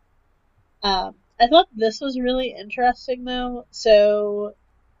instead. I thought this was really interesting though. So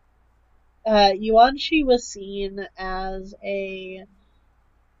Yuan Shi was seen as a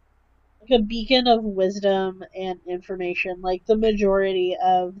beacon of wisdom and information, like the majority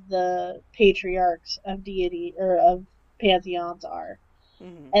of the patriarchs of deity or of pantheons are.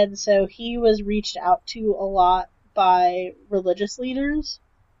 Mm-hmm. And so he was reached out to a lot by religious leaders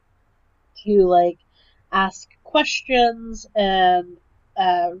to like ask questions and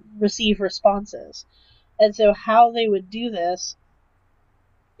receive responses. And so how they would do this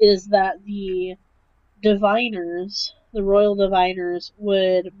is that the diviners, the royal diviners,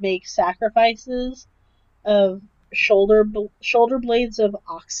 would make sacrifices of shoulder blades of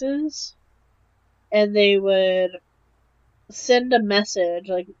oxes, and they would send a message,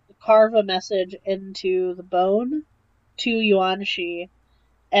 like carve a message into the bone to Yuan Shi,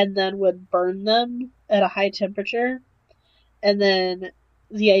 and then would burn them at a high temperature. And then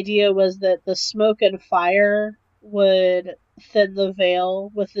the idea was that the smoke and fire would thin the veil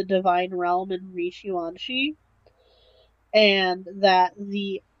with the divine realm and reach Yuan Shi, and that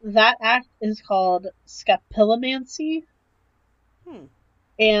act is called scapilomancy.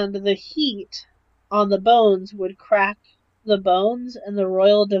 And the heat on the bones would crack the bones, and the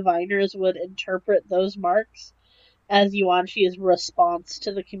royal diviners would interpret those marks as Yuan Shi's response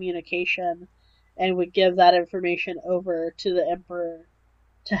to the communication, and would give that information over to the emperor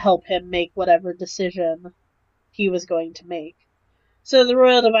to help him make whatever decision he was going to make. So the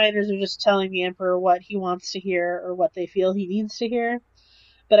royal diviners are just telling the emperor what he wants to hear or what they feel he needs to hear.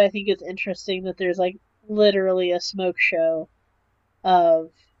 But I think it's interesting that there's like literally a smoke show of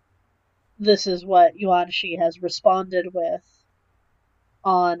this is what Yuan Shi has responded with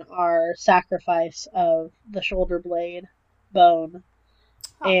on our sacrifice of the shoulder blade bone.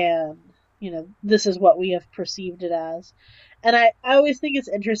 And, this is what we have perceived it as. And I always think it's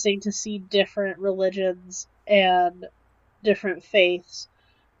interesting to see different religions and different faiths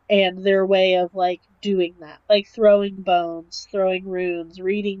and their way of, like, doing that. Like, throwing bones, throwing runes,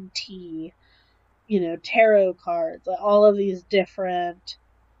 reading tea, tarot cards, all of these different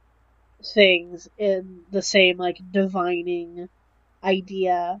things in the same, like, divining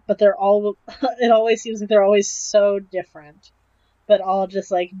idea. But they're all, it always seems like they're always so different, but all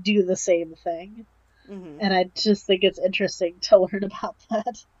just, like, do the same thing. Mm-hmm. And I just think it's interesting to learn about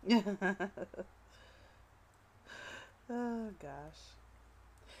that. Oh, gosh.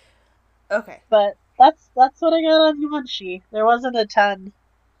 Okay. But that's what I got on Yuan Shi. There wasn't a ton.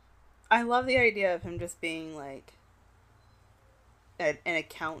 I love the idea of him just being, like, an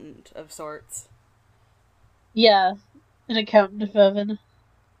accountant of sorts. Yeah, an accountant of heaven.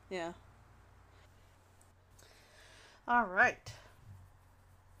 Yeah. All right.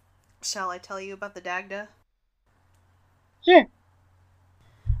 Shall I tell you about the Dagda? Sure.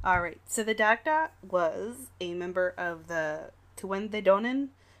 All right. So the Dagda was a member of the Tuatha Dé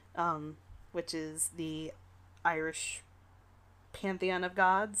Danann, which is the Irish pantheon of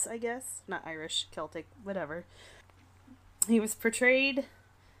gods, I guess. Not Irish, Celtic, whatever. He was portrayed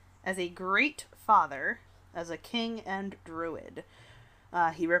as a great father, as a king and druid.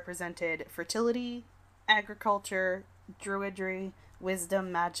 He represented fertility, agriculture, druidry,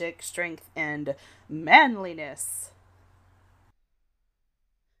 wisdom, magic, strength, and manliness.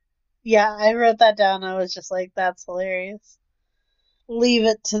 Yeah, I wrote that down. I was just like, that's hilarious. Leave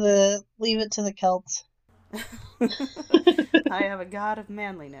it to the Celts. I have a god of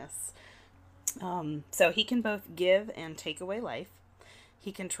manliness. So he can both give and take away life.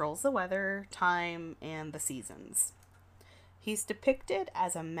 He controls the weather, time, and the seasons. He's depicted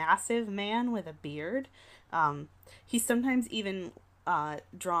as a massive man with a beard. He's sometimes even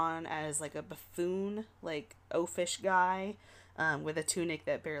drawn as like a buffoon, like oafish guy, with a tunic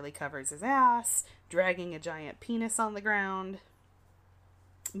that barely covers his ass, dragging a giant penis on the ground.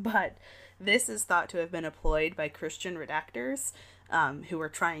 But this is thought to have been employed by Christian redactors, who were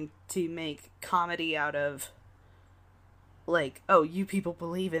trying to make comedy out of, like, oh, you people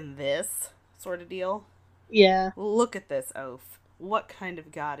believe in this sort of deal? Yeah. Look at this oaf. What kind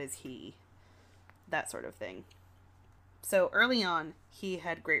of god is he? That sort of thing. So early on, he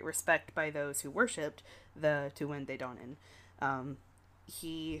had great respect by those who worshipped the Tuatha Dé Danann.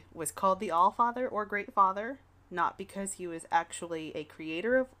 He was called the All-Father or Great Father, not because he was actually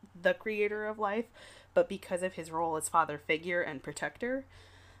the creator of life, but because of his role as father figure and protector.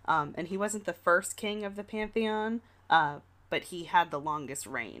 And he wasn't the first king of the pantheon, but he had the longest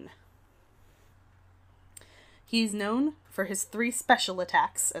reign. He's known for his 3 special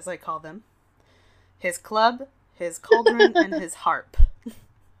attacks, as I call them. His club, his cauldron, and his harp.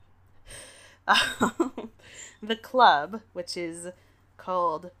 The club, which is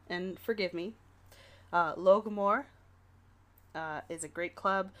called, and forgive me, Logmor, is a great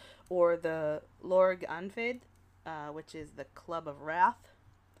club, or the Lorg Anfed, which is the Club of Wrath.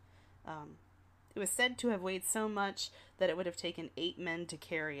 It was said to have weighed so much that it would have taken 8 men to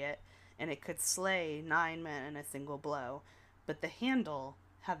carry it, and it could slay 9 men in a single blow. But the handle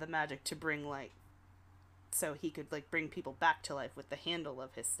had the magic to bring light, so he could bring people back to life with the handle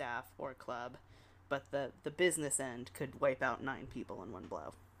of his staff or club, but the business end could wipe out 9 people in one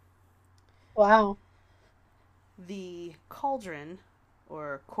blow. Wow. The cauldron,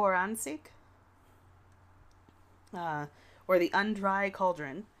 or Koransik, or the undry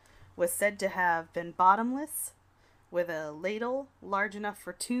cauldron, was said to have been bottomless, with a ladle large enough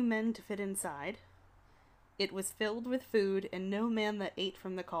for 2 men to fit inside. It was filled with food, and no man that ate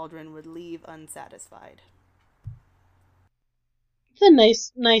from the cauldron would leave unsatisfied. It's a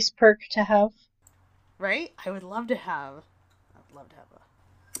nice perk to have. Right? I'd love to have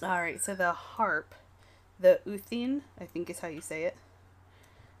a... Alright, so the harp, the Uthin, I think is how you say it,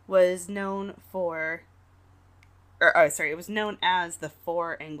 was known for... it was known as the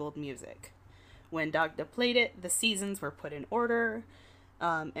 4-angled music. When Dagda played it, the seasons were put in order,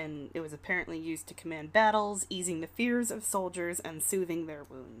 and it was apparently used to command battles, easing the fears of soldiers and soothing their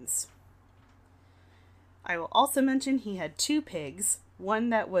wounds. I will also mention he had 2 pigs,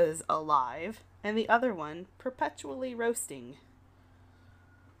 one that was alive, and the other one perpetually roasting.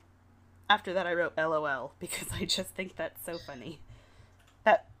 After that I wrote LOL, because I just think that's so funny.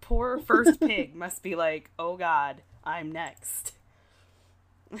 That poor first pig must be like, oh god, I'm next.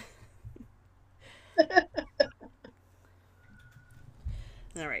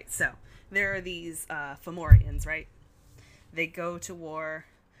 Alright, so there are these Fomorians, right? They go to war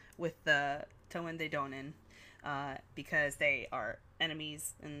with the Towendadonin because they are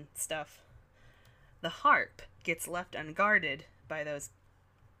enemies and stuff. The harp gets left unguarded by those,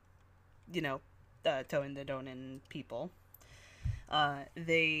 Towendadonin people.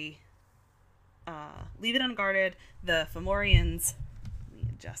 They leave it unguarded. The Fomorians... Let me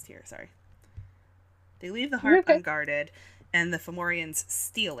adjust here, sorry. They leave the harp unguarded, and the Fomorians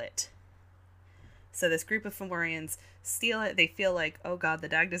steal it. So this group of Fomorians steal it. They feel like, oh god, the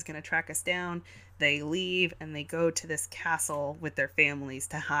Dagda's going to track us down. They leave, and they go to this castle with their families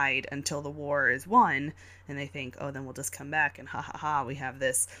to hide until the war is won. And they think, oh, then we'll just come back, and ha ha ha, we have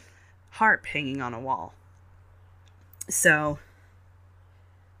this harp hanging on a wall. So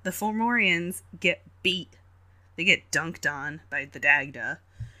the Fomorians get beat. They get dunked on by the Dagda.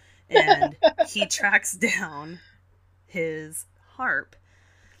 And he tracks down his harp,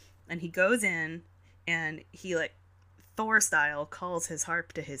 and he goes in, and he, Thor style, calls his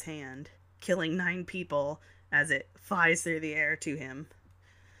harp to his hand, killing 9 people as it flies through the air to him.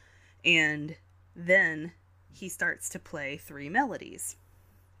 And then he starts to play 3 melodies.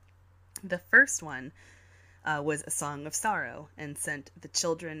 The first one was a song of sorrow, and sent the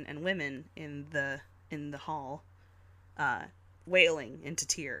children and women in the hall wailing into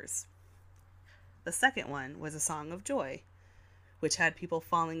tears. The second one was a song of joy, which had people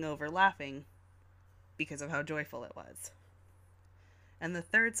falling over laughing because of how joyful it was. And the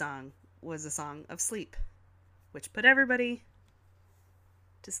third song was a song of sleep, which put everybody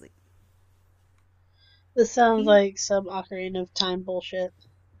to sleep. This sounds like some Ocarina of Time bullshit.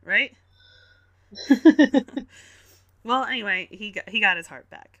 Right? Well, anyway, he got his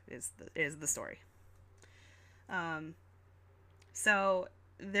heart back, is the story. So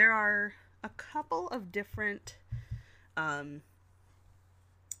there are a couple of different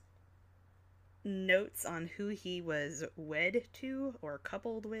notes on who he was wed to or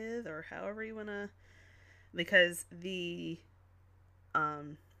coupled with, or however you want to, because the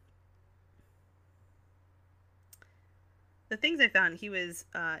things I found, he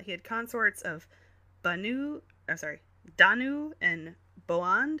had consorts of Danu and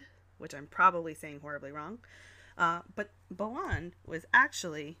Boand, which I'm probably saying horribly wrong. But Boand was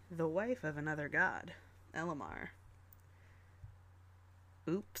actually the wife of another god, Elamar.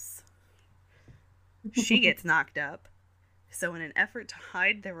 Oops. She gets knocked up. So in an effort to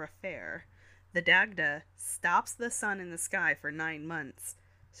hide their affair, the Dagda stops the sun in the sky for 9 months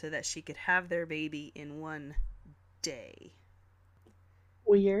so that she could have their baby in one day.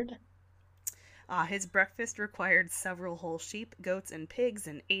 Weird. His breakfast required several whole sheep, goats, and pigs,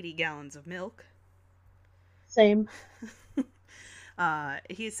 and 80 gallons of milk. Same.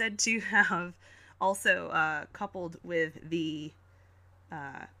 He is said to have also coupled with the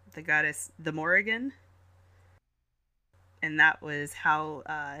goddess, the Morrigan, and that was how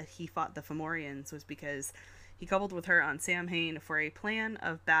he fought the Fomorians, was because he coupled with her on Samhain for a plan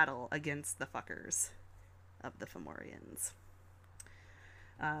of battle against the fuckers of the Fomorians.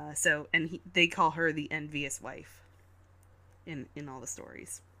 They call her the envious wife in all the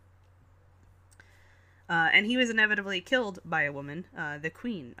stories. And he was inevitably killed by a woman, the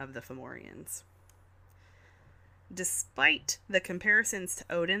queen of the Fomorians. Despite the comparisons to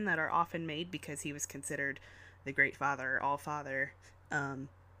Odin that are often made because he was considered the Great Father, All-Father,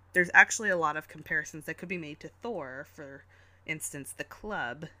 there's actually a lot of comparisons that could be made to Thor, for instance, the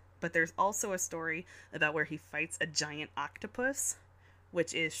club. But there's also a story about where he fights a giant octopus,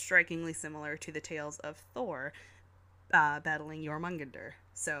 which is strikingly similar to the tales of Thor battling Jormungandr.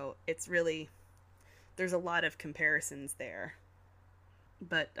 So it's really... there's a lot of comparisons there.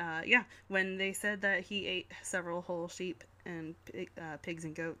 But, yeah, when they said that he ate several whole sheep and pigs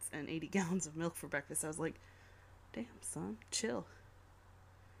and goats and 80 gallons of milk for breakfast, I was like, damn, son, chill.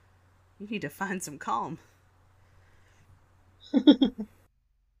 You need to find some calm. I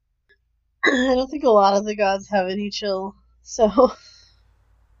don't think a lot of the gods have any chill, so...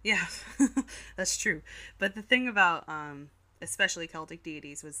 Yeah, that's true. But the thing about, especially Celtic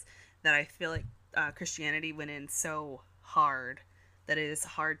deities, was that I feel like Christianity went in so hard that it is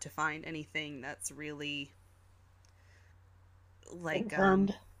hard to find anything that's really like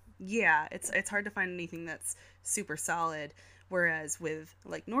confirmed. Yeah, it's hard to find anything that's super solid, whereas with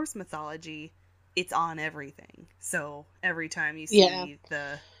like Norse mythology, it's on everything. So every time you see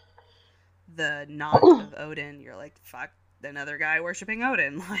the knot of Odin, you're like, fuck, another guy worshiping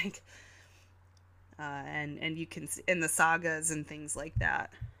Odin. Like and you can see in the sagas and things like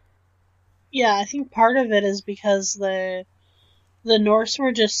that. Yeah, I think part of it is because the Norse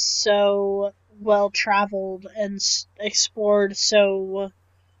were just so well traveled and explored so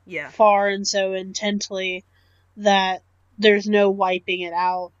far and so intently that there's no wiping it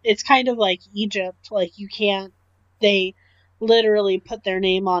out. It's kind of like Egypt. Like, you can't... they literally put their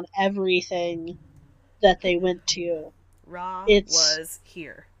name on everything that they went to. Ra was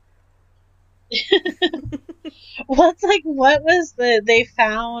here. What was they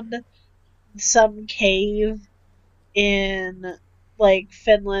found some cave in like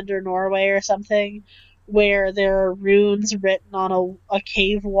Finland or Norway or something where there are runes written on a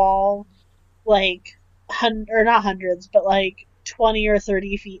cave wall, like or not hundreds, but like 20 or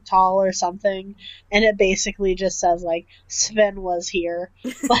 30 feet tall or something, and it basically just says like Sven was here.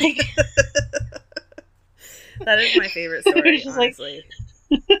 Like that is my favorite story, honestly.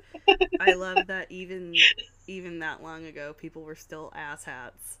 Like... I love that even that long ago, people were still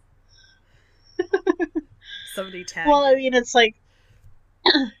asshats. Somebody tagged. Well, I mean, it's like,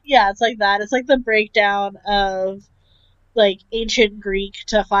 yeah, it's like that. It's like the breakdown of like ancient Greek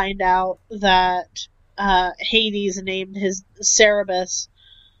to find out that Hades named his Cerberus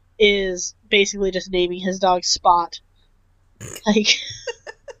is basically just naming his dog Spot. Like,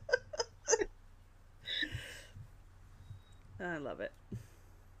 I love it.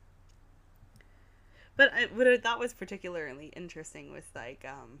 But what I thought was particularly interesting was like,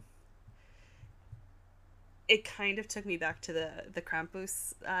 it kind of took me back to the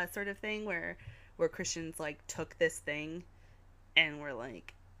Krampus sort of thing where Christians like took this thing and were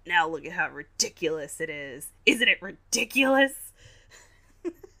like, now look at how ridiculous it is. Isn't it ridiculous?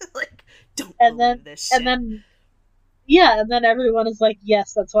 Like, don't believe this shit. And then everyone is like,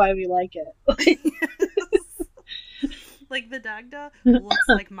 yes, that's why we like it. Like, the Dagda looks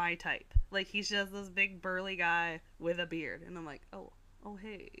like my type. Like, he's just this big burly guy with a beard. And I'm like, oh,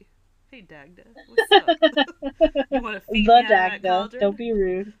 hey. Hey, Dagda. What's up? You want to feed me out of that cauldron? Don't be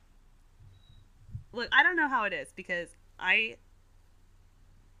rude. Look, I don't know how it is, because like,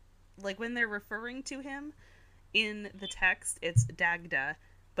 when they're referring to him in the text, it's Dagda.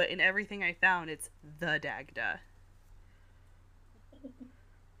 But in everything I found, it's the Dagda.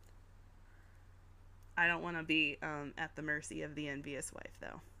 I don't want to be at the mercy of the envious wife,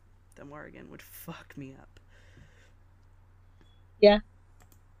 though. The Morrigan would fuck me up. Yeah.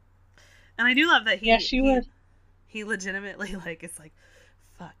 And I do love that she would. He legitimately, like, it's like,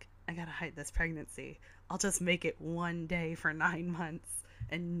 fuck, I gotta hide this pregnancy. I'll just make it one day for 9 months,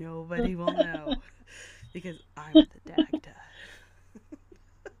 and nobody will know. Because I'm the Dagda.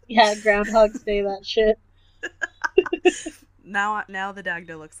 Yeah, Groundhog's Day, that shit. Now the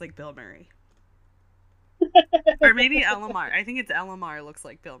Dagda looks like Bill Murray. Or maybe Elamar. I think it's Elamar looks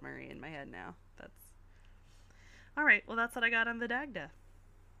like Bill Murray in my head now. That's alright, well that's what I got on the Dagda.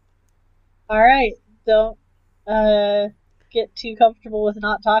 Alright, don't get too comfortable with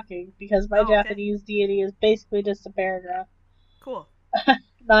not talking, because my Japanese deity is basically just a paragraph. Cool.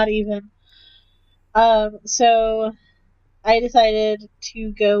 Not even. So I decided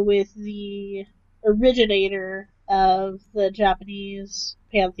to go with the originator of the Japanese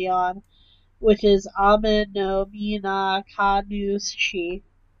pantheon, which is Ame no Minakanushi.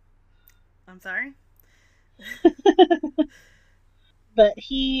 I'm sorry? But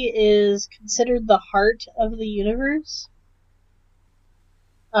he is considered the heart of the universe.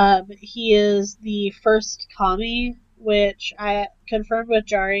 He is the first kami, which I confirmed with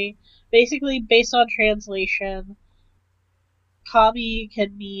Jari. Basically, based on translation, kami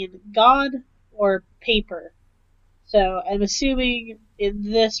can mean god or paper. So I'm assuming in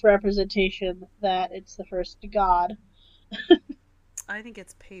this representation that it's the first god. I think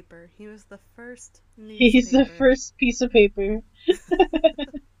it's paper. He was the first He's the newspaper. first piece of paper.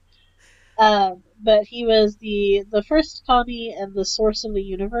 But he was the first kami and the source of the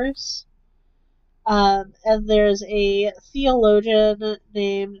universe. And there's a theologian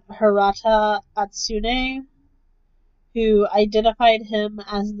named Hirata Atsune who identified him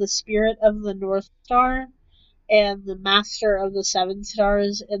as the spirit of the North Star and the master of the seven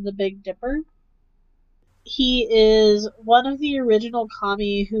stars in the Big Dipper. He is one of the original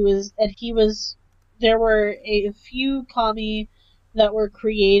kami who is, and he was, there were a few kami that were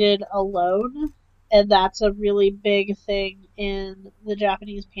created alone, and that's a really big thing in the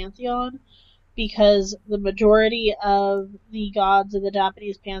Japanese pantheon because the majority of the gods of the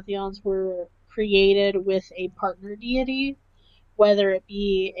Japanese pantheons were created with a partner deity, whether it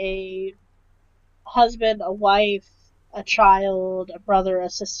be a husband, a wife, a child, a brother, a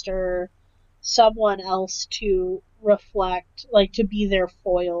sister, someone else to reflect, like to be their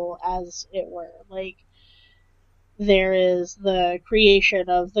foil, as it were. Like there is the creation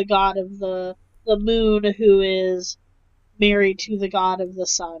of the god of the moon who is married to the god of the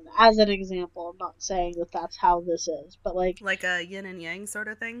sun, as an example. I'm not saying that that's how this is, but like, Like a yin and yang sort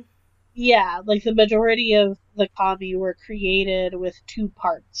of thing? yeah, like the majority of the kami were created with two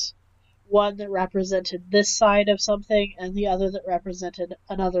parts. One that represented this side of something, and the other that represented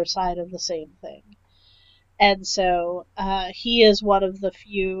another side of the same thing. And so he is one of the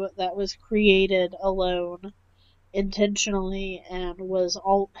few that was created alone intentionally and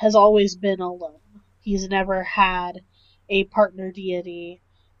has always been alone. He's never had a partner deity.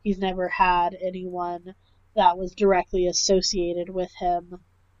 He's never had anyone that was directly associated with him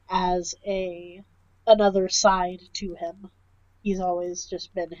as a another side to him. He's always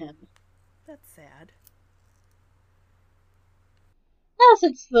just been him. That's sad. Yes,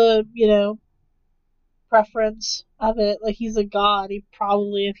 it's the, preference of it. Like he's a god. He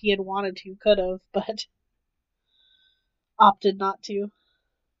probably, if he had wanted to, could have, but opted not to.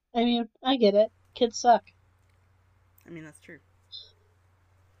 I mean, I get it. Kids suck. I mean, that's true.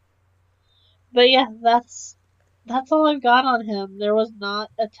 But yeah, that's all I've got on him. There was not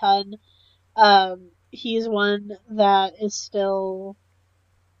a ton. He's one that is still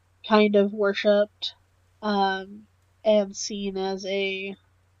kind of worshipped, and seen as a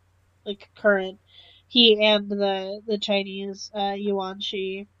like current. He and the Chinese Yuan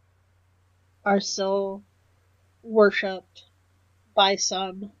Shi are still worshipped by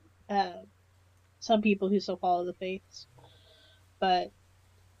some people who still follow the faiths, but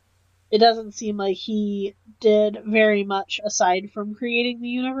it doesn't seem like he did very much aside from creating the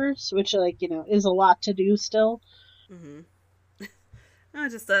universe, which is a lot to do still. Mm-hmm. Oh,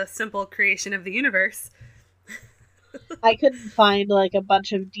 just a simple creation of the universe. I couldn't find like a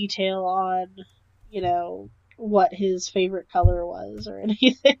bunch of detail on, what his favorite color was or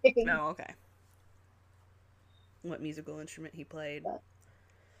anything. Oh, okay. What musical instrument he played. But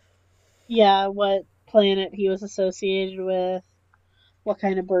yeah, what planet he was associated with, what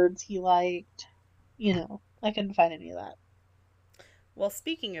kind of birds he liked. I couldn't find any of that. Well,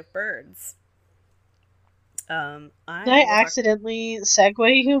 speaking of birds, Did I I will talk. accidentally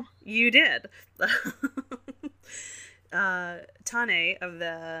segue you? You did. Tane of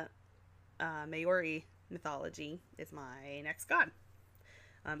the Maori mythology is my next god.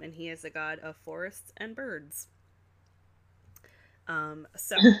 And he is the god of forests and birds. So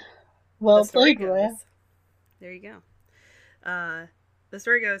the Well story played, Roya. goes. There you go. The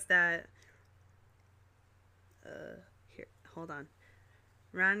story goes that. Here, hold on.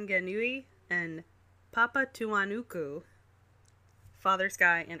 Ranganui and Papatuanuku, Father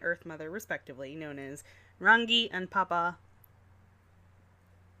Sky and Earth Mother, respectively, known as Rangi and Papa,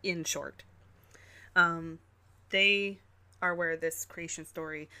 in short. They are where this creation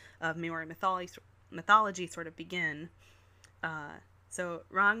story of Maori mythology sort of begin. So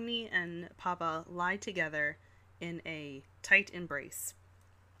Rangni and Papa lie together in a tight embrace.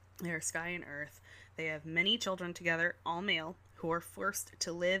 They are sky and earth. They have many children together, all male, who are forced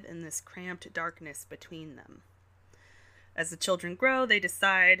to live in this cramped darkness between them. As the children grow, they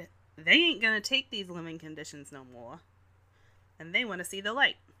decide they ain't gonna take these living conditions no more, and they want to see the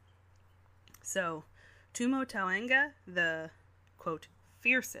light. So, Tumo Tauenga, the, quote,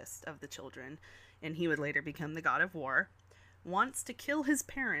 fiercest of the children, and he would later become the god of war, wants to kill his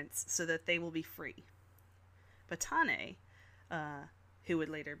parents so that they will be free. But Tane, who would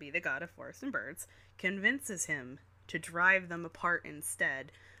later be the god of forest and birds, convinces him to drive them apart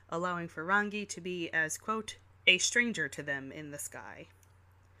instead, allowing for Rangi to be as, quote, a stranger to them in the sky.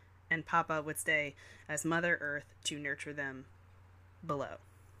 And Papa would stay as Mother Earth to nurture them below.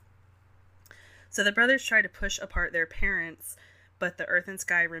 So the brothers try to push apart their parents, but the earth and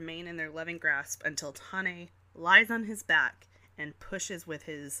sky remain in their loving grasp until Tane lies on his back and pushes with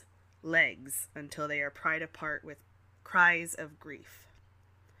his legs until they are pried apart with cries of grief.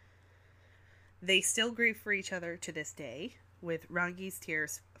 They still grieve for each other to this day, with Rangi's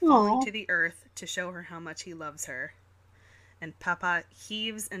tears falling to the earth to show her how much he loves her. And Papa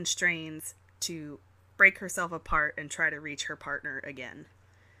heaves and strains to break herself apart and try to reach her partner again.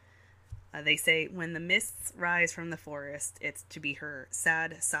 They say when the mists rise from the forest, it's to be her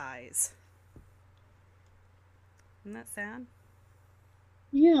sad sighs. Isn't that sad?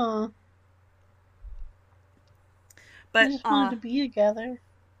 Yeah. But they just wanted to be together.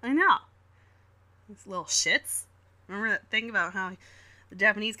 I know. These little shits. Remember that thing about how the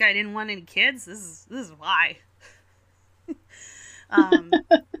Japanese guy didn't want any kids? This is why.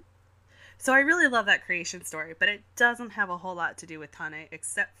 So I really love that creation story, but it doesn't have a whole lot to do with Tane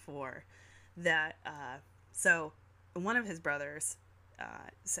except for that. So one of his brothers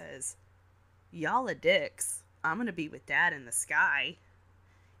says, "Y'all are dicks. I'm gonna be with Dad in the sky,"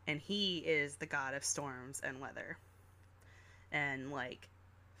 and he is the god of storms and weather, and like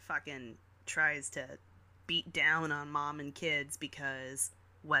fucking tries to beat down on mom and kids because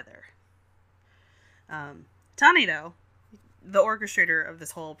weather. Tane, though, the orchestrator of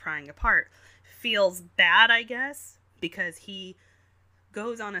this whole prying apart, feels bad, I guess, because he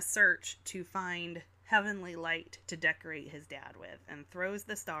goes on a search to find heavenly light to decorate his dad with and throws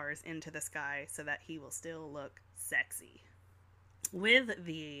the stars into the sky so that he will still look sexy. With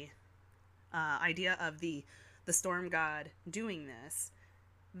the idea of the storm god doing this,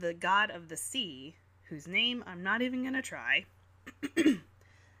 the god of the sea, whose name I'm not even going to try,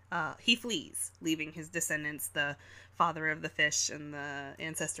 he flees, leaving his descendants, the father of the fish and the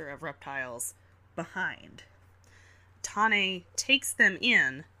ancestor of reptiles, behind. Tane takes them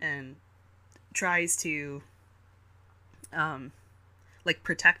in and tries to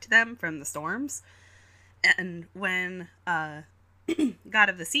protect them from the storms. And when God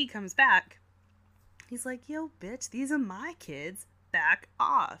of the Sea comes back, he's like, "Yo, bitch, these are my kids. Back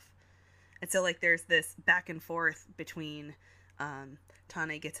off." And so there's this back and forth between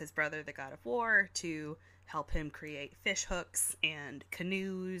Tane gets his brother, the god of war, to help him create fish hooks and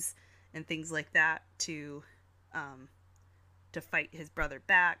canoes and things like that to fight his brother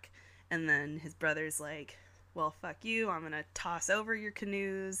back. And then his brother's like, "Well, fuck you, I'm gonna toss over your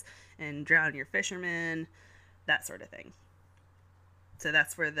canoes and drown your fishermen," that sort of thing. So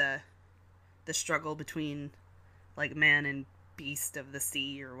that's where the struggle between man and beast of the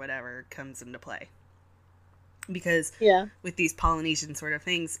sea or whatever comes into play. Because with these Polynesian sort of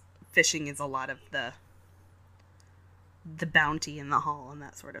things, fishing is a lot of the bounty in the haul and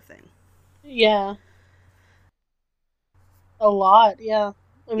that sort of thing. Yeah. A lot, yeah.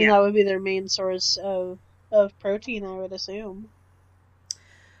 I mean, that would be their main source of protein, I would assume.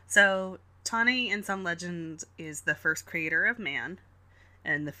 So, Tane, in some legends, is the first creator of man,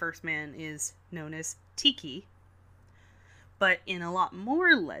 and the first man is known as Tiki. But in a lot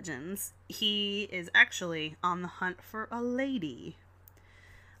more legends, he is actually on the hunt for a lady.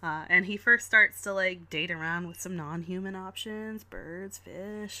 And he first starts to date around with some non-human options, birds,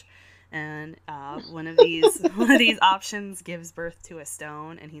 fish, and one of these options gives birth to a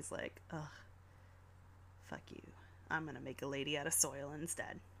stone, and he's like, "Ugh, fuck you. I'm gonna make a lady out of soil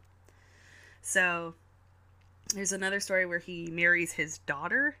instead." So there's another story where he marries his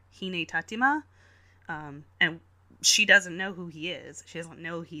daughter, Hine Tatima, and she doesn't know who he is. She doesn't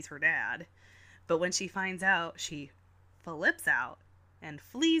know he's her dad. But when she finds out, she flips out and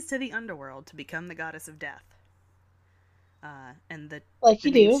flees to the underworld to become the goddess of death. And the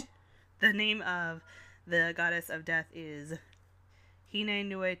name of the goddess of death is Hine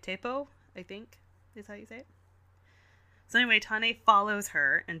Nui Tepo, I think is how you say it. So anyway, Tane follows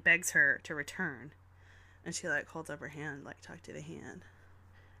her and begs her to return. And she holds up her hand, talk to the hand.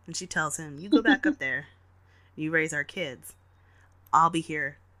 And she tells him, "You go back up there. You raise our kids. I'll be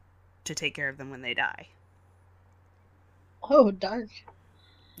here to take care of them when they die." Oh, dark.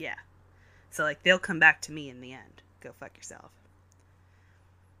 Yeah. So, they'll come back to me in the end. go fuck yourself.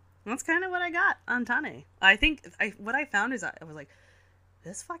 And that's kind of what I got on Tane. I think what I found is I was like,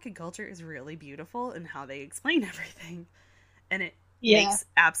 this fucking culture is really beautiful in how they explain everything. And it makes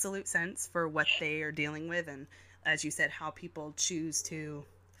absolute sense for what they are dealing with. And as you said, how people choose to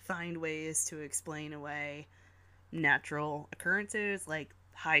find ways to explain away natural occurrences like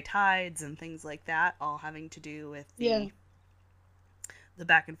high tides and things like that, all having to do with the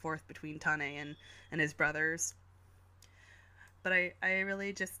back and forth between Tane and his brothers. But I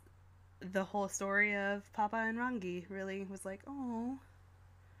really just, the whole story of Papa and Rangi really was like, oh,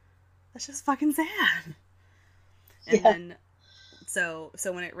 that's just fucking sad. And then so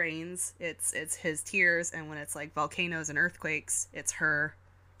when it rains, it's his tears, and when it's like volcanoes and earthquakes, it's her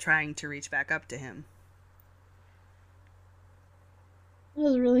trying to reach back up to him. It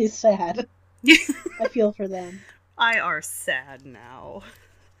was really sad. I feel for them. I are sad now.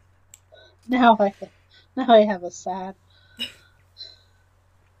 Now I have a sad.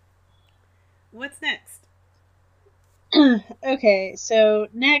 What's next? Okay, so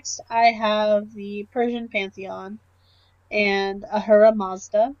next I have the Persian Pantheon and Ahura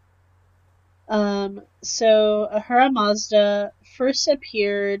Mazda. So Ahura Mazda first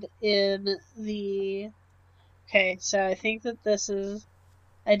appeared in the... Okay, so I think that this is...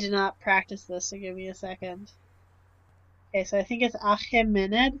 I did not practice this, so give me a second. Okay, so I think it's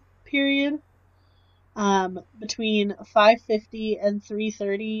Achaemenid period. Between 550 and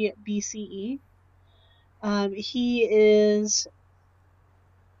 330 BCE. He is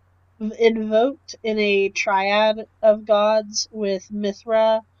invoked in a triad of gods with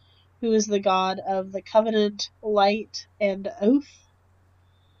Mithra, who is the god of the covenant, light, and oath,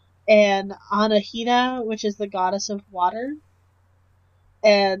 and Anahita, which is the goddess of water,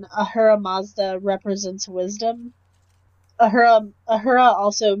 and Ahura Mazda represents wisdom. Ahura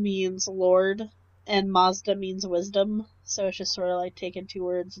also means lord, and Mazda means wisdom, so it's just sort of like taking two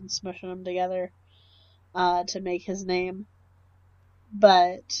words and smushing them together to make his name.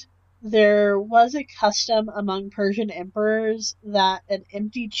 But there was a custom among Persian emperors that an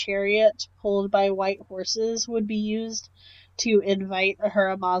empty chariot pulled by white horses would be used to invite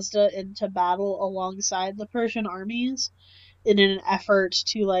Ahura Mazda into battle alongside the Persian armies in an effort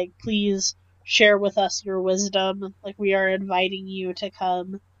to, like, please share with us your wisdom. Like, we are inviting you to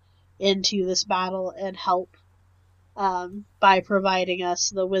come into this battle and help by providing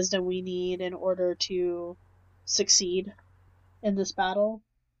us the wisdom we need in order to succeed in this battle.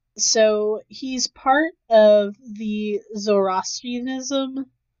 So he's part of the Zoroastrianism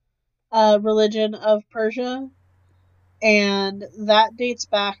religion of Persia, and that dates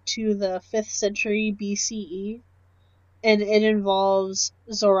back to the 5th century BCE, and it involves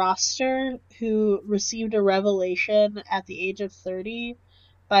Zoroaster, who received a revelation at the age of 30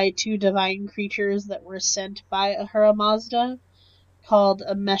 by two divine creatures that were sent by Ahura Mazda, called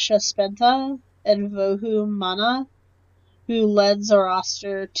Amesha Spenta and Vohu Mana, who led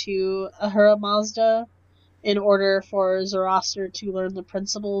Zoroaster to Ahura Mazda in order for Zoroaster to learn the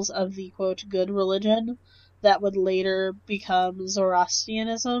principles of the, quote, good religion that would later become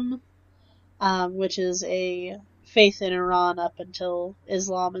Zoroastrianism, which is a faith in Iran up until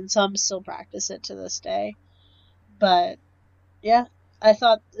Islam, and some still practice it to this day. But, yeah, I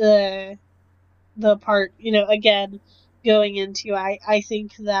thought the part, again, going into, I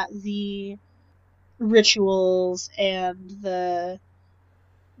think that the rituals and the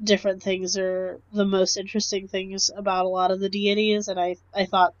different things are the most interesting things about a lot of the deities, and I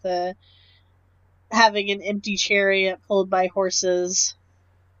thought having an empty chariot pulled by horses,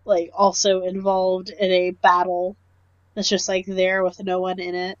 like, also involved in a battle that's just, like, there with no one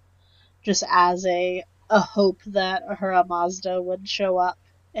in it, just as a hope that Ahura Mazda would show up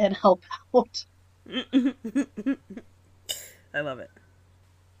and help out. I love it.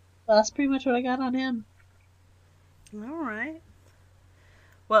 Well, that's pretty much what I got on him. Alright.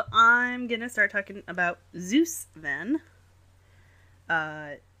 Well, I'm gonna start talking about Zeus then.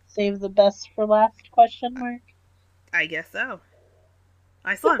 Save the best for last, question mark? I guess so.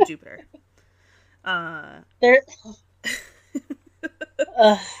 I still have Jupiter. There...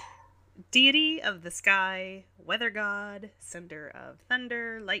 Deity of the sky, weather god, sender of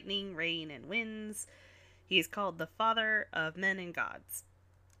thunder, lightning, rain, and winds. He is called the father of men and gods.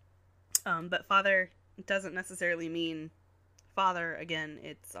 But father doesn't necessarily mean father. Again,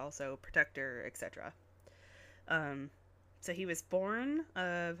 it's also protector, etc. So he was born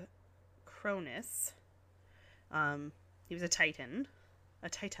of Cronus. He was a titan.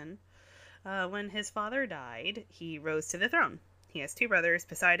 When his father died, he rose to the throne. He has two brothers,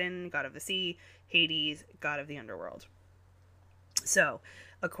 Poseidon, god of the sea, Hades, god of the underworld. So,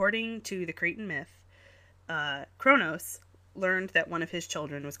 according to the Cretan myth, Kronos learned that one of his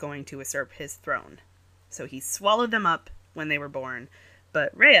children was going to usurp his throne. So he swallowed them up when they were born.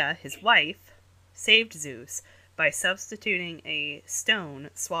 But Rhea, his wife, saved Zeus by substituting a stone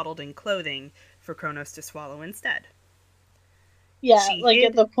swaddled in clothing for Kronos to swallow instead. Yeah, She like at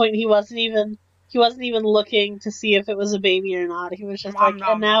hid. the point he wasn't even looking to see if it was a baby or not. He was just Nom like, and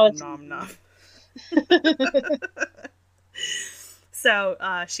nom now nom it's nom nom. eaten.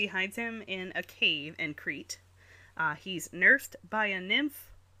 So she hides him in a cave in Crete. He's nursed by a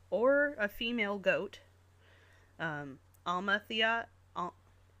nymph or a female goat. Amalthea,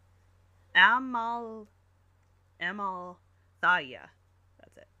 Amal, Amalthea.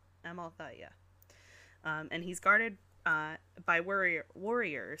 That's it. Amalthea. And he's guarded by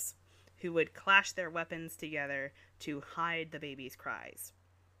warriors who would clash their weapons together to hide the baby's cries.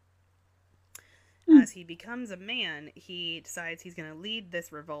 As he becomes a man, he decides he's going to lead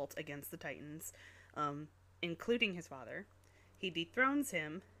this revolt against the Titans, including his father. He dethrones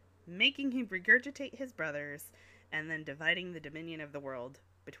him, making him regurgitate his brothers, and then dividing the dominion of the world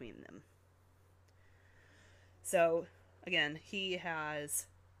between them. So, again, he has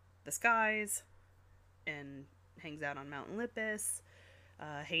the skies and hangs out on Mount Olympus.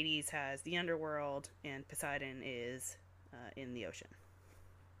 Hades has the underworld, and Poseidon is in the ocean.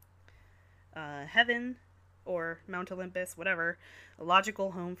 Heaven, or Mount Olympus, whatever, a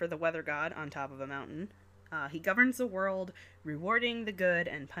logical home for the weather god on top of a mountain. He governs the world, rewarding the good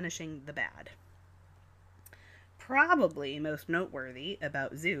and punishing the bad. Probably most noteworthy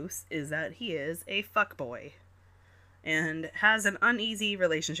about Zeus is that he is a fuckboy and has an uneasy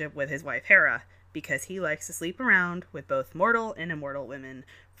relationship with his wife Hera because he likes to sleep around with both mortal and immortal women,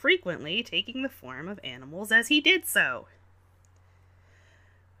 frequently taking the form of animals as he did so.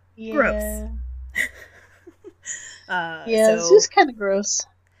 Yeah. Gross. It's just kind of gross.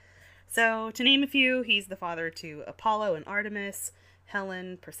 So, to name a few, he's the father to Apollo and Artemis,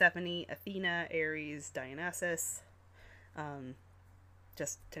 Helen, Persephone, Athena, Ares, Dionysus.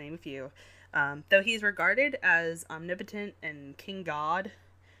 Just to name a few. Though he's regarded as omnipotent and king god,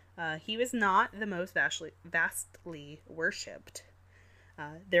 he was not the most vastly worshipped.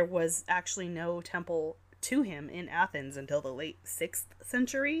 There was actually no temple to him in Athens until the late 6th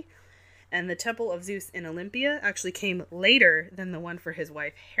century, and the temple of Zeus in Olympia actually came later than the one for his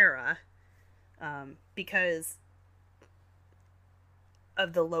wife Hera, because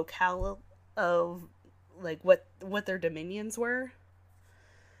of the locale of like what their dominions were.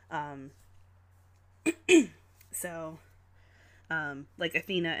 So like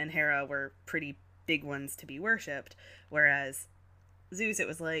Athena and Hera were pretty big ones to be worshipped, whereas Zeus, it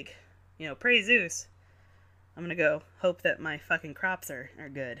was like, praise Zeus, I'm gonna go hope that my fucking crops are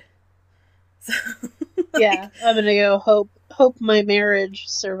good. So, yeah, I'm gonna go hope my marriage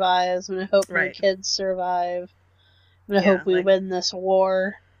survives. I'm gonna hope my kids survive. I'm gonna hope we win this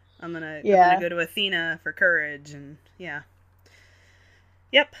war. I'm gonna go to Athena for courage, and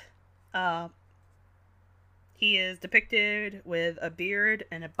Yep. He is depicted with a beard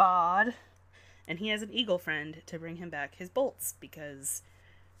and a bod, and he has an eagle friend to bring him back his bolts, because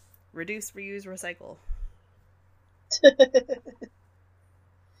reduce, reuse, recycle.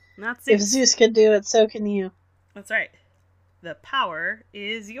 Not Zeus. If Zeus can do it, so can you. That's right. The power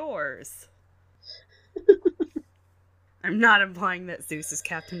is yours. I'm not implying that Zeus is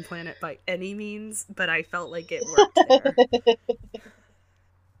Captain Planet by any means, but I felt like it worked there.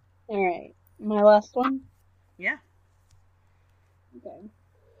 Alright. My last one? Yeah. Okay.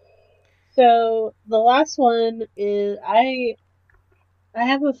 So, the last one is I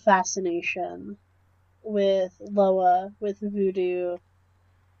have a fascination with Loa, with voodoo,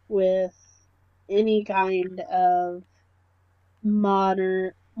 with any kind of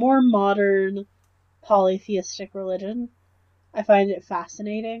more modern polytheistic religion. I find it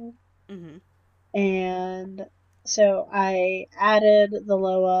fascinating. Mm-hmm. And so I added the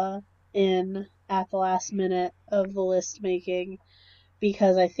Loa in at the last minute of the list making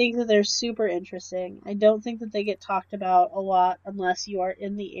because I think that they're super interesting. I don't think that they get talked about a lot unless you are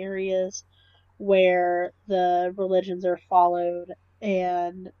in the areas where the religions are followed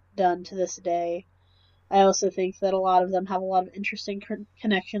and done to this day. I also think that a lot of them have a lot of interesting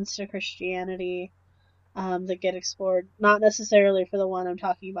connections to Christianity that get explored. Not necessarily for the one I'm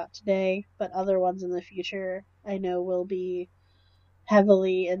talking about today, but other ones in the future I know will be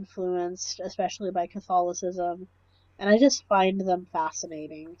heavily influenced, especially by Catholicism. And I just find them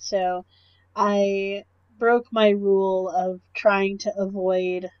fascinating. So I broke my rule of trying to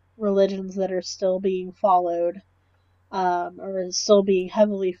avoid religions that are still being followed, or still being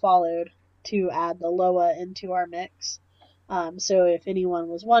heavily followed, to add the Loa into our mix. So if anyone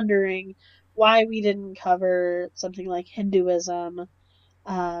was wondering why we didn't cover something like Hinduism,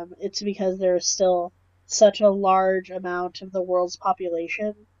 it's because there's still such a large amount of the world's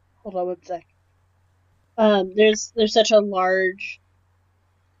population. Hold on one sec. There's such a large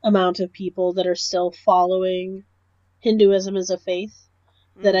amount of people that are still following Hinduism as a faith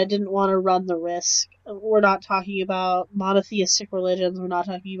that I didn't want to run the risk. We're not talking about monotheistic religions. We're not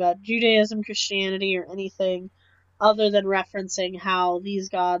talking about Judaism, Christianity, or anything other than referencing how these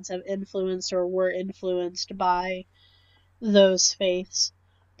gods have influenced or were influenced by those faiths,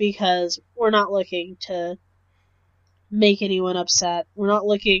 because we're not looking to make anyone upset. We're not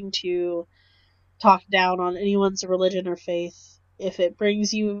looking to talk down on anyone's religion or faith. If it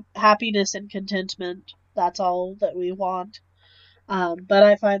brings you happiness and contentment, that's all that we want. But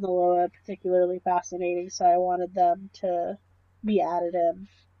I find the Loa particularly fascinating, so I wanted them to be added in.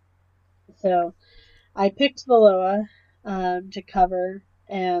 So I picked the Loa to cover,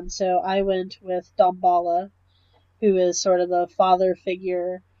 and so I went with Damballa, who is sort of the father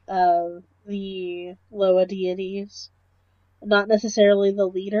figure of the Loa deities. Not necessarily the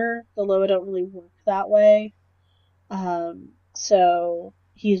leader. The Loa don't really work that way. So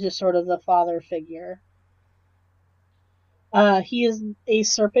he's just sort of the father figure. He is a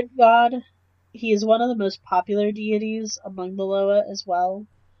serpent god. He is one of the most popular deities among the Loa as well.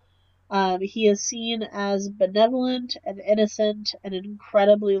 He is seen as benevolent and innocent and an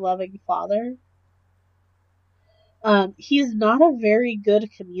incredibly loving father. He is not a very good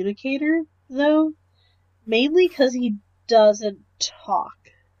communicator, though, mainly because he doesn't talk.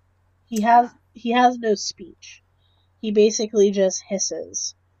 He has no speech. He basically just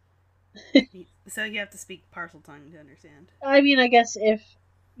hisses. So you have to speak parcel tongue to understand. I mean, I guess if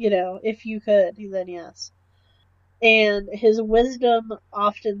you could, then yes. And his wisdom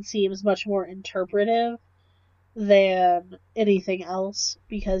often seems much more interpretive than anything else,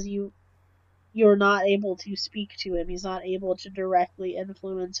 because you're not able to speak to him. He's not able to directly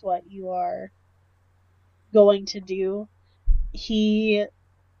influence what you are going to do. He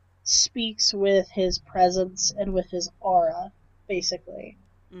speaks with his presence and with his aura, basically.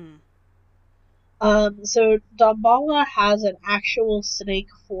 So Damballa has an actual snake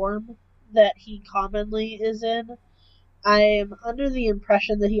form that he commonly is in. I am under the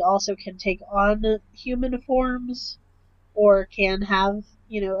impression that he also can take on human forms, or can have,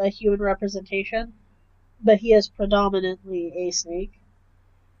 a human representation, but he is predominantly a snake.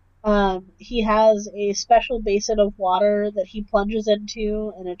 He has a special basin of water that he plunges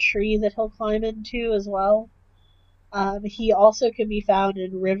into, and a tree that he'll climb into as well. He also can be found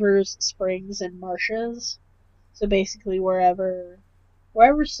in rivers, springs, and marshes. So basically wherever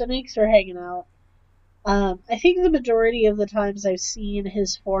snakes are hanging out. I think the majority of the times I've seen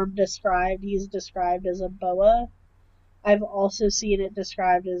his form described, he's described as a boa. I've also seen it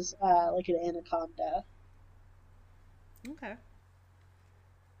described as like an anaconda. Okay.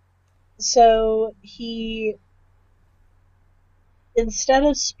 So he, instead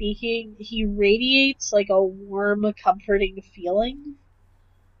of speaking, he radiates like a warm, comforting feeling.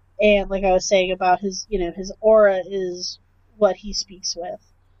 And like I was saying about his aura is what he speaks with.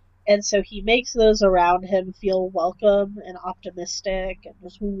 And so he makes those around him feel welcome and optimistic and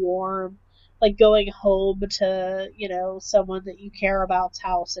just warm. Like going home to, someone that you care about's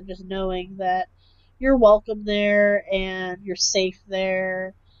house, and just knowing that you're welcome there and you're safe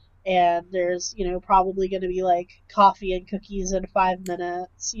there. And there's, probably going to be like coffee and cookies in 5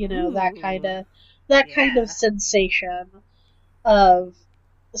 minutes, that kind of sensation of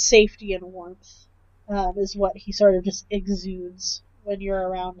safety and warmth is what he sort of just exudes when you're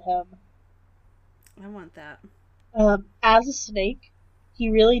around him. I want that. As a snake, he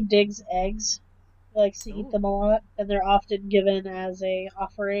really digs eggs. He likes to eat them a lot, and they're often given as a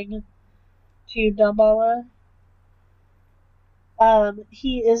offering to Damballa.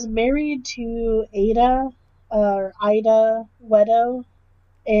 He is married to Ida Wedo,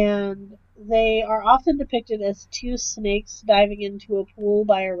 and they are often depicted as two snakes diving into a pool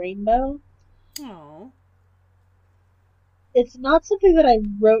by a rainbow. Oh. It's not something that I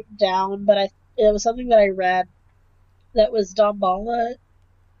wrote down, but it was something that I read that was Damballa.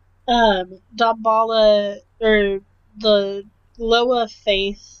 Damballa, or the Loa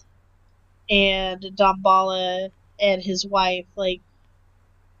faith, and Damballa and his wife, like,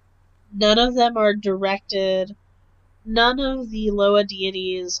 none of them are directed. None of the Loa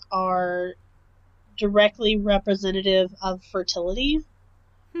deities are directly representative of fertility.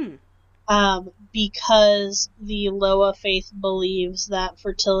 Because the Loa faith believes that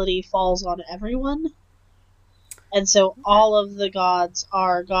fertility falls on everyone. And so all of the gods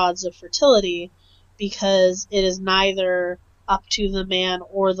are gods of fertility, because it is neither up to the man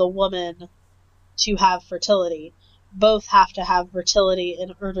or the woman to have fertility. Both have to have fertility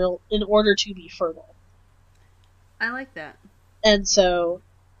in order to be fertile. I like that. And so,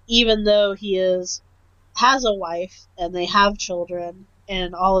 even though has a wife and they have children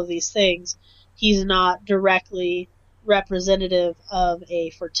and all of these things, he's not directly representative of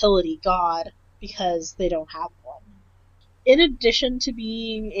a fertility god because they don't have one. In addition to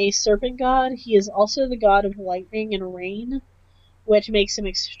being a serpent god, he is also the god of lightning and rain, which makes him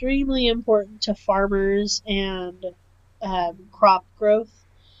extremely important to farmers and crop growth,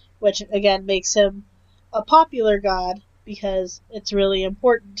 which again makes him a popular god because it's really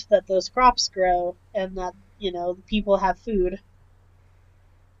important that those crops grow and that, the people have food.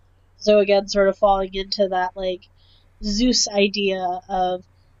 So again, sort of falling into that, like, Zeus idea of,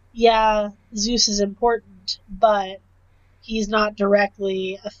 yeah, Zeus is important, but he's not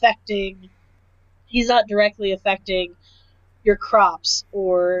directly affecting your crops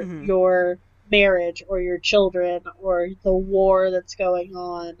or your marriage or your children or the war that's going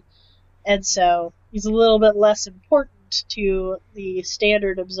on. And so he's a little bit less important to the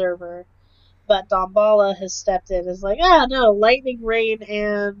standard observer. But Damballa has stepped in as like, no, lightning, rain,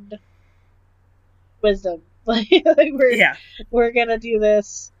 and wisdom. We're gonna do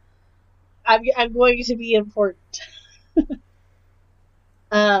this. I'm going to be important.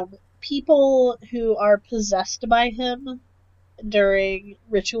 People who are possessed by him during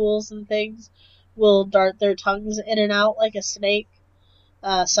rituals and things will dart their tongues in and out like a snake.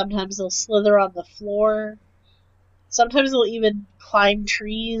 Sometimes they'll slither on the floor. Sometimes they'll even climb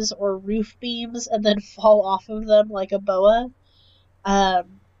trees or roof beams and then fall off of them like a boa. The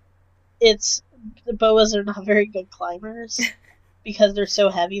boas are not very good climbers because they're so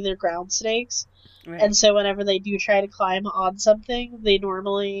heavy. They're ground snakes. Right. And so whenever they do try to climb on something, they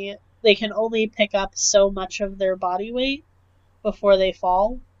can only pick up so much of their body weight before they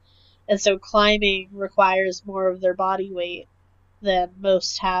fall. And so climbing requires more of their body weight than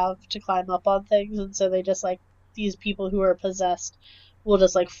most have to climb up on things. And so they just, these people who are possessed will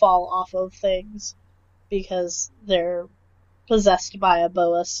just, fall off of things because they're possessed by a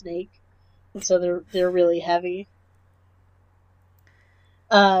boa snake. And so they're really heavy.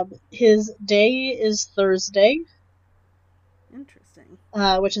 His day is Thursday. Interesting.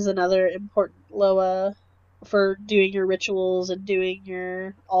 Which is another important Loa for doing your rituals and doing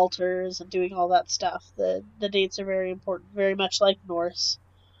your altars and doing all that stuff. The dates are very important, very much like Norse.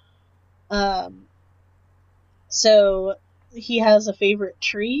 So he has a favorite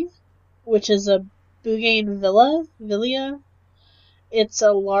tree, which is a bougainvillea. It's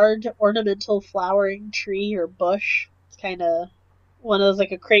a large ornamental flowering tree or bush. It's kind of one of those,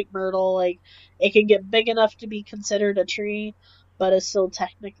 like a crepe myrtle. Like, it can get big enough to be considered a tree, but is still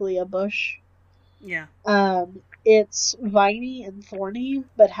technically a bush. Yeah. It's viney and thorny,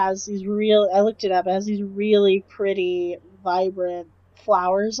 but has these I looked it up, it has these really pretty, vibrant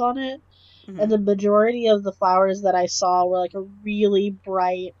flowers on it. Mm-hmm. And the majority of the flowers that I saw were, like, a really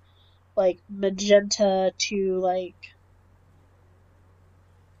bright, like, magenta to, like,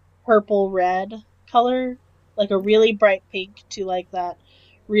 purple red color. Like, a really bright pink to, like, that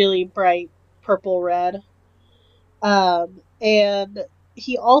really bright purple red. And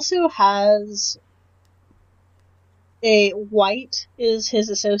he also has a white is his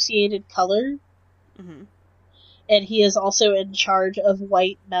associated color. Mm-hmm. And he is also in charge of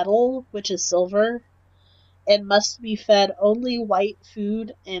white metal, which is silver, and must be fed only white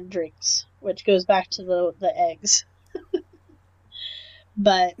food and drinks, which goes back to the eggs.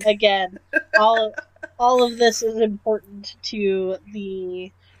 But again, all of this is important to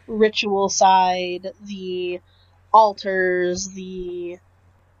the ritual side, the altars, the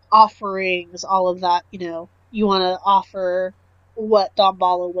offerings, all of that. You want to offer what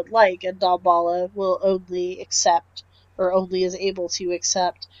Damballa would like, and Damballa will only accept, or only is able to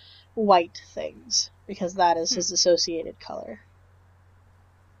accept, white things, because that is his associated color.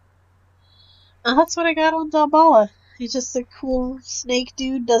 And that's what I got on Damballa. He's just a cool snake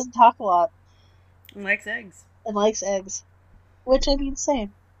dude, doesn't talk a lot. And likes eggs. Which, I mean,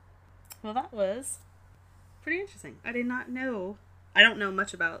 same. Well, that was pretty interesting. I did not know. I don't know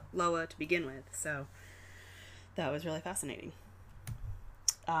much about Loa to begin with, so that was really fascinating.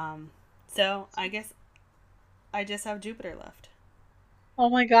 So I guess I just have Jupiter left. Oh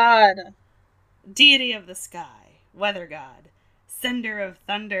my god. Deity of the sky, weather god, sender of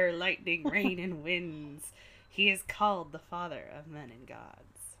thunder, lightning, rain, and winds. He is called the father of men and gods.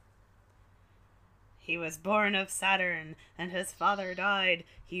 He was born of Saturn, and his father died.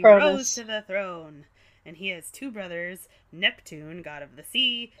 He rose to the throne. And he has two brothers, Neptune, god of the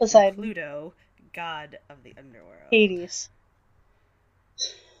sea, and Pluto, god of the underworld. Hades.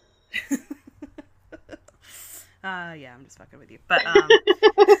 Yeah, I'm just fucking with you. But,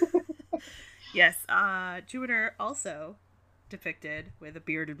 yes, Jupiter also depicted with a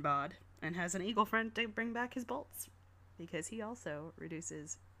beard and bod and has an eagle front to bring back his bolts because he also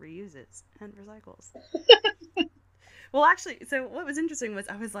reduces, reuses, and recycles. Well, actually, so what was interesting was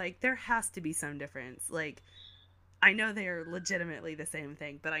I was like, there has to be some difference. Like, I know they are legitimately the same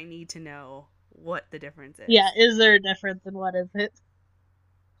thing, but I need to know what the difference is. Yeah, is there a difference and what is it?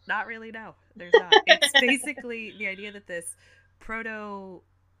 Not really, no. There's not. It's basically the idea that this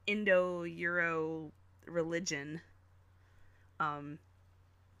Proto-Indo-Euro religion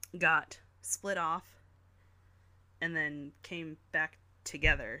got split off and then came back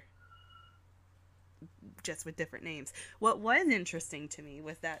together just with different names. What was interesting to me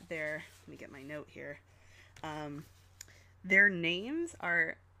was that let me get my note here. Their names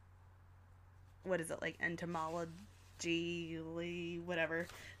are, what is it, like entomology, whatever.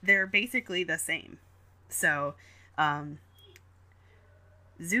 They're basically the same. So,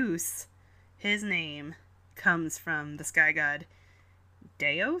 Zeus, his name comes from the sky god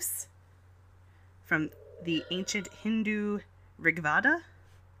Deos, from the ancient Hindu Rigveda.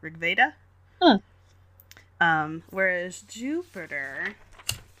 Huh. Whereas Jupiter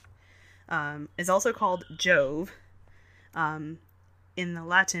is also called Jove, in the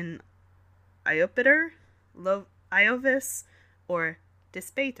Latin Iopater, Iovis, or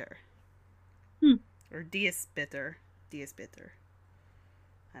Dispater. Or Diaspiter.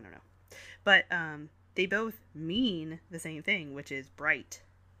 I don't know. But they both mean the same thing, which is bright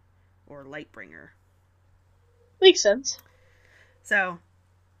or light bringer. Makes sense. So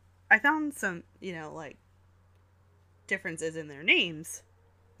I found some, like, differences in their names.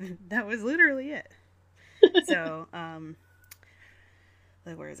 That was literally it. So,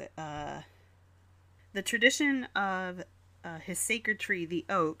 where is it? The tradition of his sacred tree, the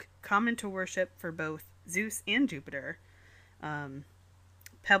oak, common to worship for both Zeus and Jupiter.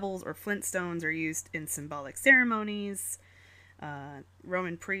 Pebbles or flint stones are used in symbolic ceremonies.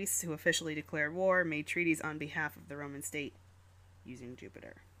 Roman priests who officially declared war made treaties on behalf of the Roman state using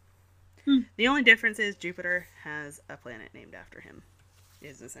Jupiter. The only difference is Jupiter has a planet named after him,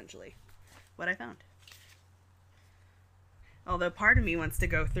 is essentially what I found. Although part of me wants to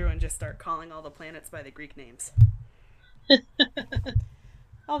go through and just start calling all the planets by the Greek names.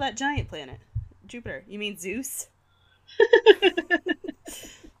 Oh, that giant planet. Jupiter. You mean Zeus?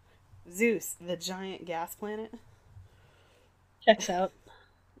 Zeus, the giant gas planet? Checks out.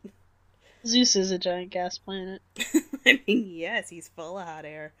 Zeus is a giant gas planet. I mean, yes, he's full of hot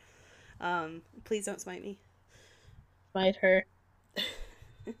air. Please don't smite me. Smite her.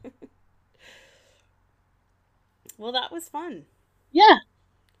 Well, that was fun. Yeah.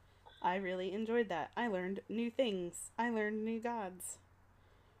 I really enjoyed that. I learned new things. I learned new gods.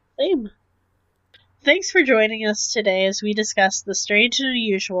 Same. Thanks for joining us today as we discuss the strange and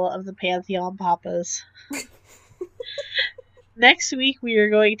unusual of the Pantheon Papas. Next week, we are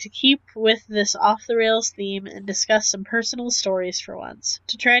going to keep with this off-the-rails theme and discuss some personal stories for once,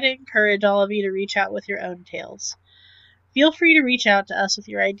 to try to encourage all of you to reach out with your own tales. Feel free to reach out to us with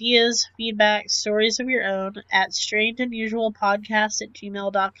your ideas, feedback, stories of your own at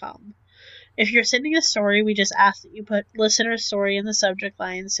strangeunusualpodcast@gmail.com. If you're sending a story, we just ask that you put listener story in the subject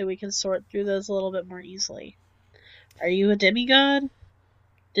line so we can sort through those a little bit more easily. Are you a demigod?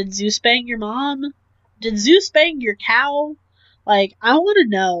 Did Zeus bang your mom? Did Zeus bang your cow? Like, I want to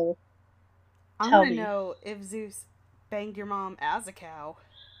know. I want to know if Zeus banged your mom as a cow.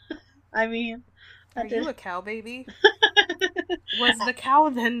 I mean... Are you a cow baby? Was the cow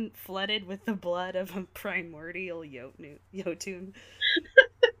then flooded with the blood of a primordial Jotun?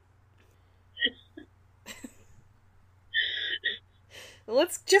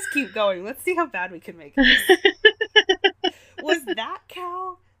 Let's just keep going. Let's see how bad we can make this. Was that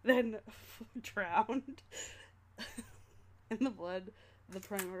cow then drowned in the blood of the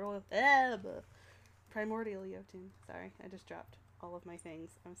primordial Jotun? Sorry, I just dropped all of my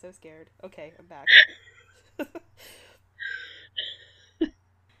things. I'm so scared. Okay, I'm back.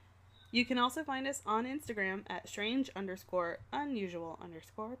 You can also find us on Instagram at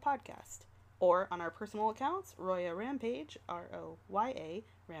strange_unusual_podcast. Or on our personal accounts, Roya Rampage, ROYA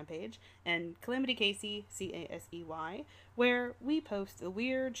Rampage, and Calamity Casey, CASEY, where we post the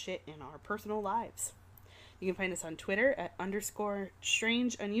weird shit in our personal lives. You can find us on Twitter at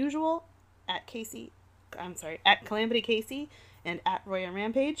 _strangeunusual, at Calamity Casey, and at Roya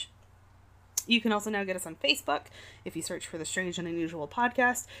Rampage. You can also now get us on Facebook if you search for the Strange and Unusual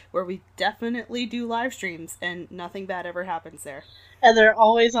Podcast, where we definitely do live streams and nothing bad ever happens there. And they're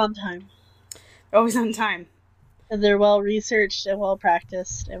always on time. Always on time. And they're well researched and well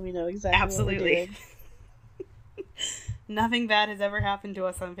practiced, and we know exactly Absolutely. what we're doing. Nothing bad has ever happened to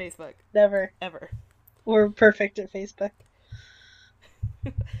us on Facebook. Never. Ever. We're perfect at Facebook.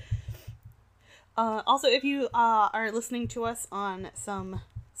 Also, if you are listening to us on some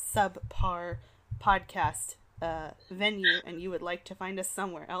subpar podcast venue and you would like to find us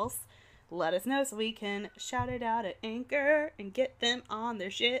somewhere else, let us know so we can shout it out at Anchor and get them on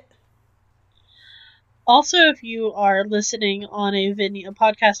their shit. Also, if you are listening on a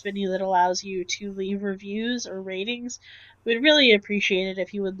podcast venue that allows you to leave reviews or ratings, we'd really appreciate it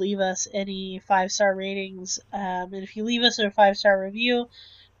if you would leave us any 5-star ratings. And if you leave us a 5-star review,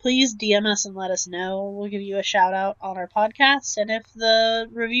 please DM us and let us know. We'll give you a shout out on our podcast. And if the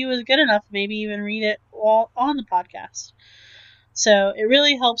review is good enough, maybe even read it while on the podcast. So it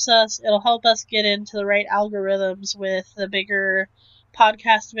really helps us. It'll help us get into the right algorithms with the bigger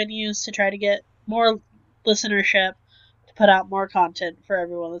podcast venues to try to get more listenership to put out more content for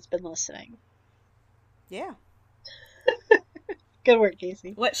everyone that's been listening. Yeah. Good work,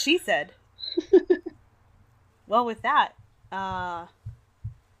 Casey. What she said. Well, with that,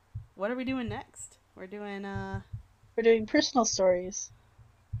 what are we doing next? We're doing personal stories.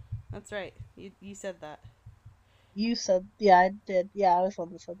 That's right. You said that. You said, yeah, I did. Yeah, I was the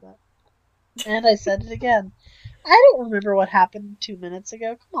one that said that. And I said it again. I don't remember what happened 2 minutes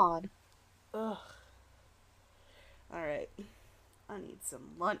ago. Come on. Ugh. Alright. I need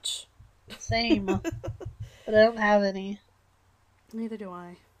some lunch. Same. But I don't have any. Neither do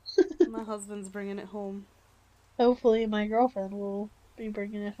I. My husband's bringing it home. Hopefully my girlfriend will be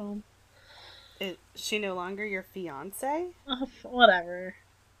bringing it home. Is she no longer your fiance? Whatever.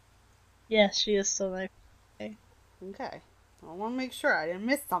 Yes, she is still my fiance. Okay. I want to make sure I didn't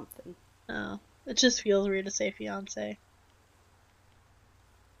miss something. Oh. It just feels weird to say fiance.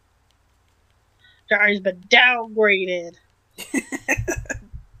 Gary's been downgraded.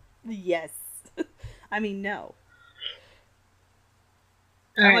 Yes. I mean, no.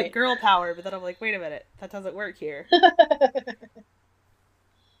 All I'm right. like girl power, but then I'm like, wait a minute. That doesn't work here.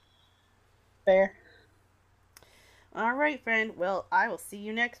 Fair. Alright, friend. Well, I will see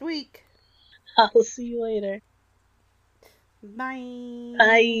you next week. I'll see you later. Bye.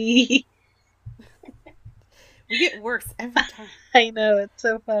 Bye. We get worse every time. I know, it's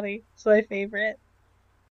so funny. It's my favorite.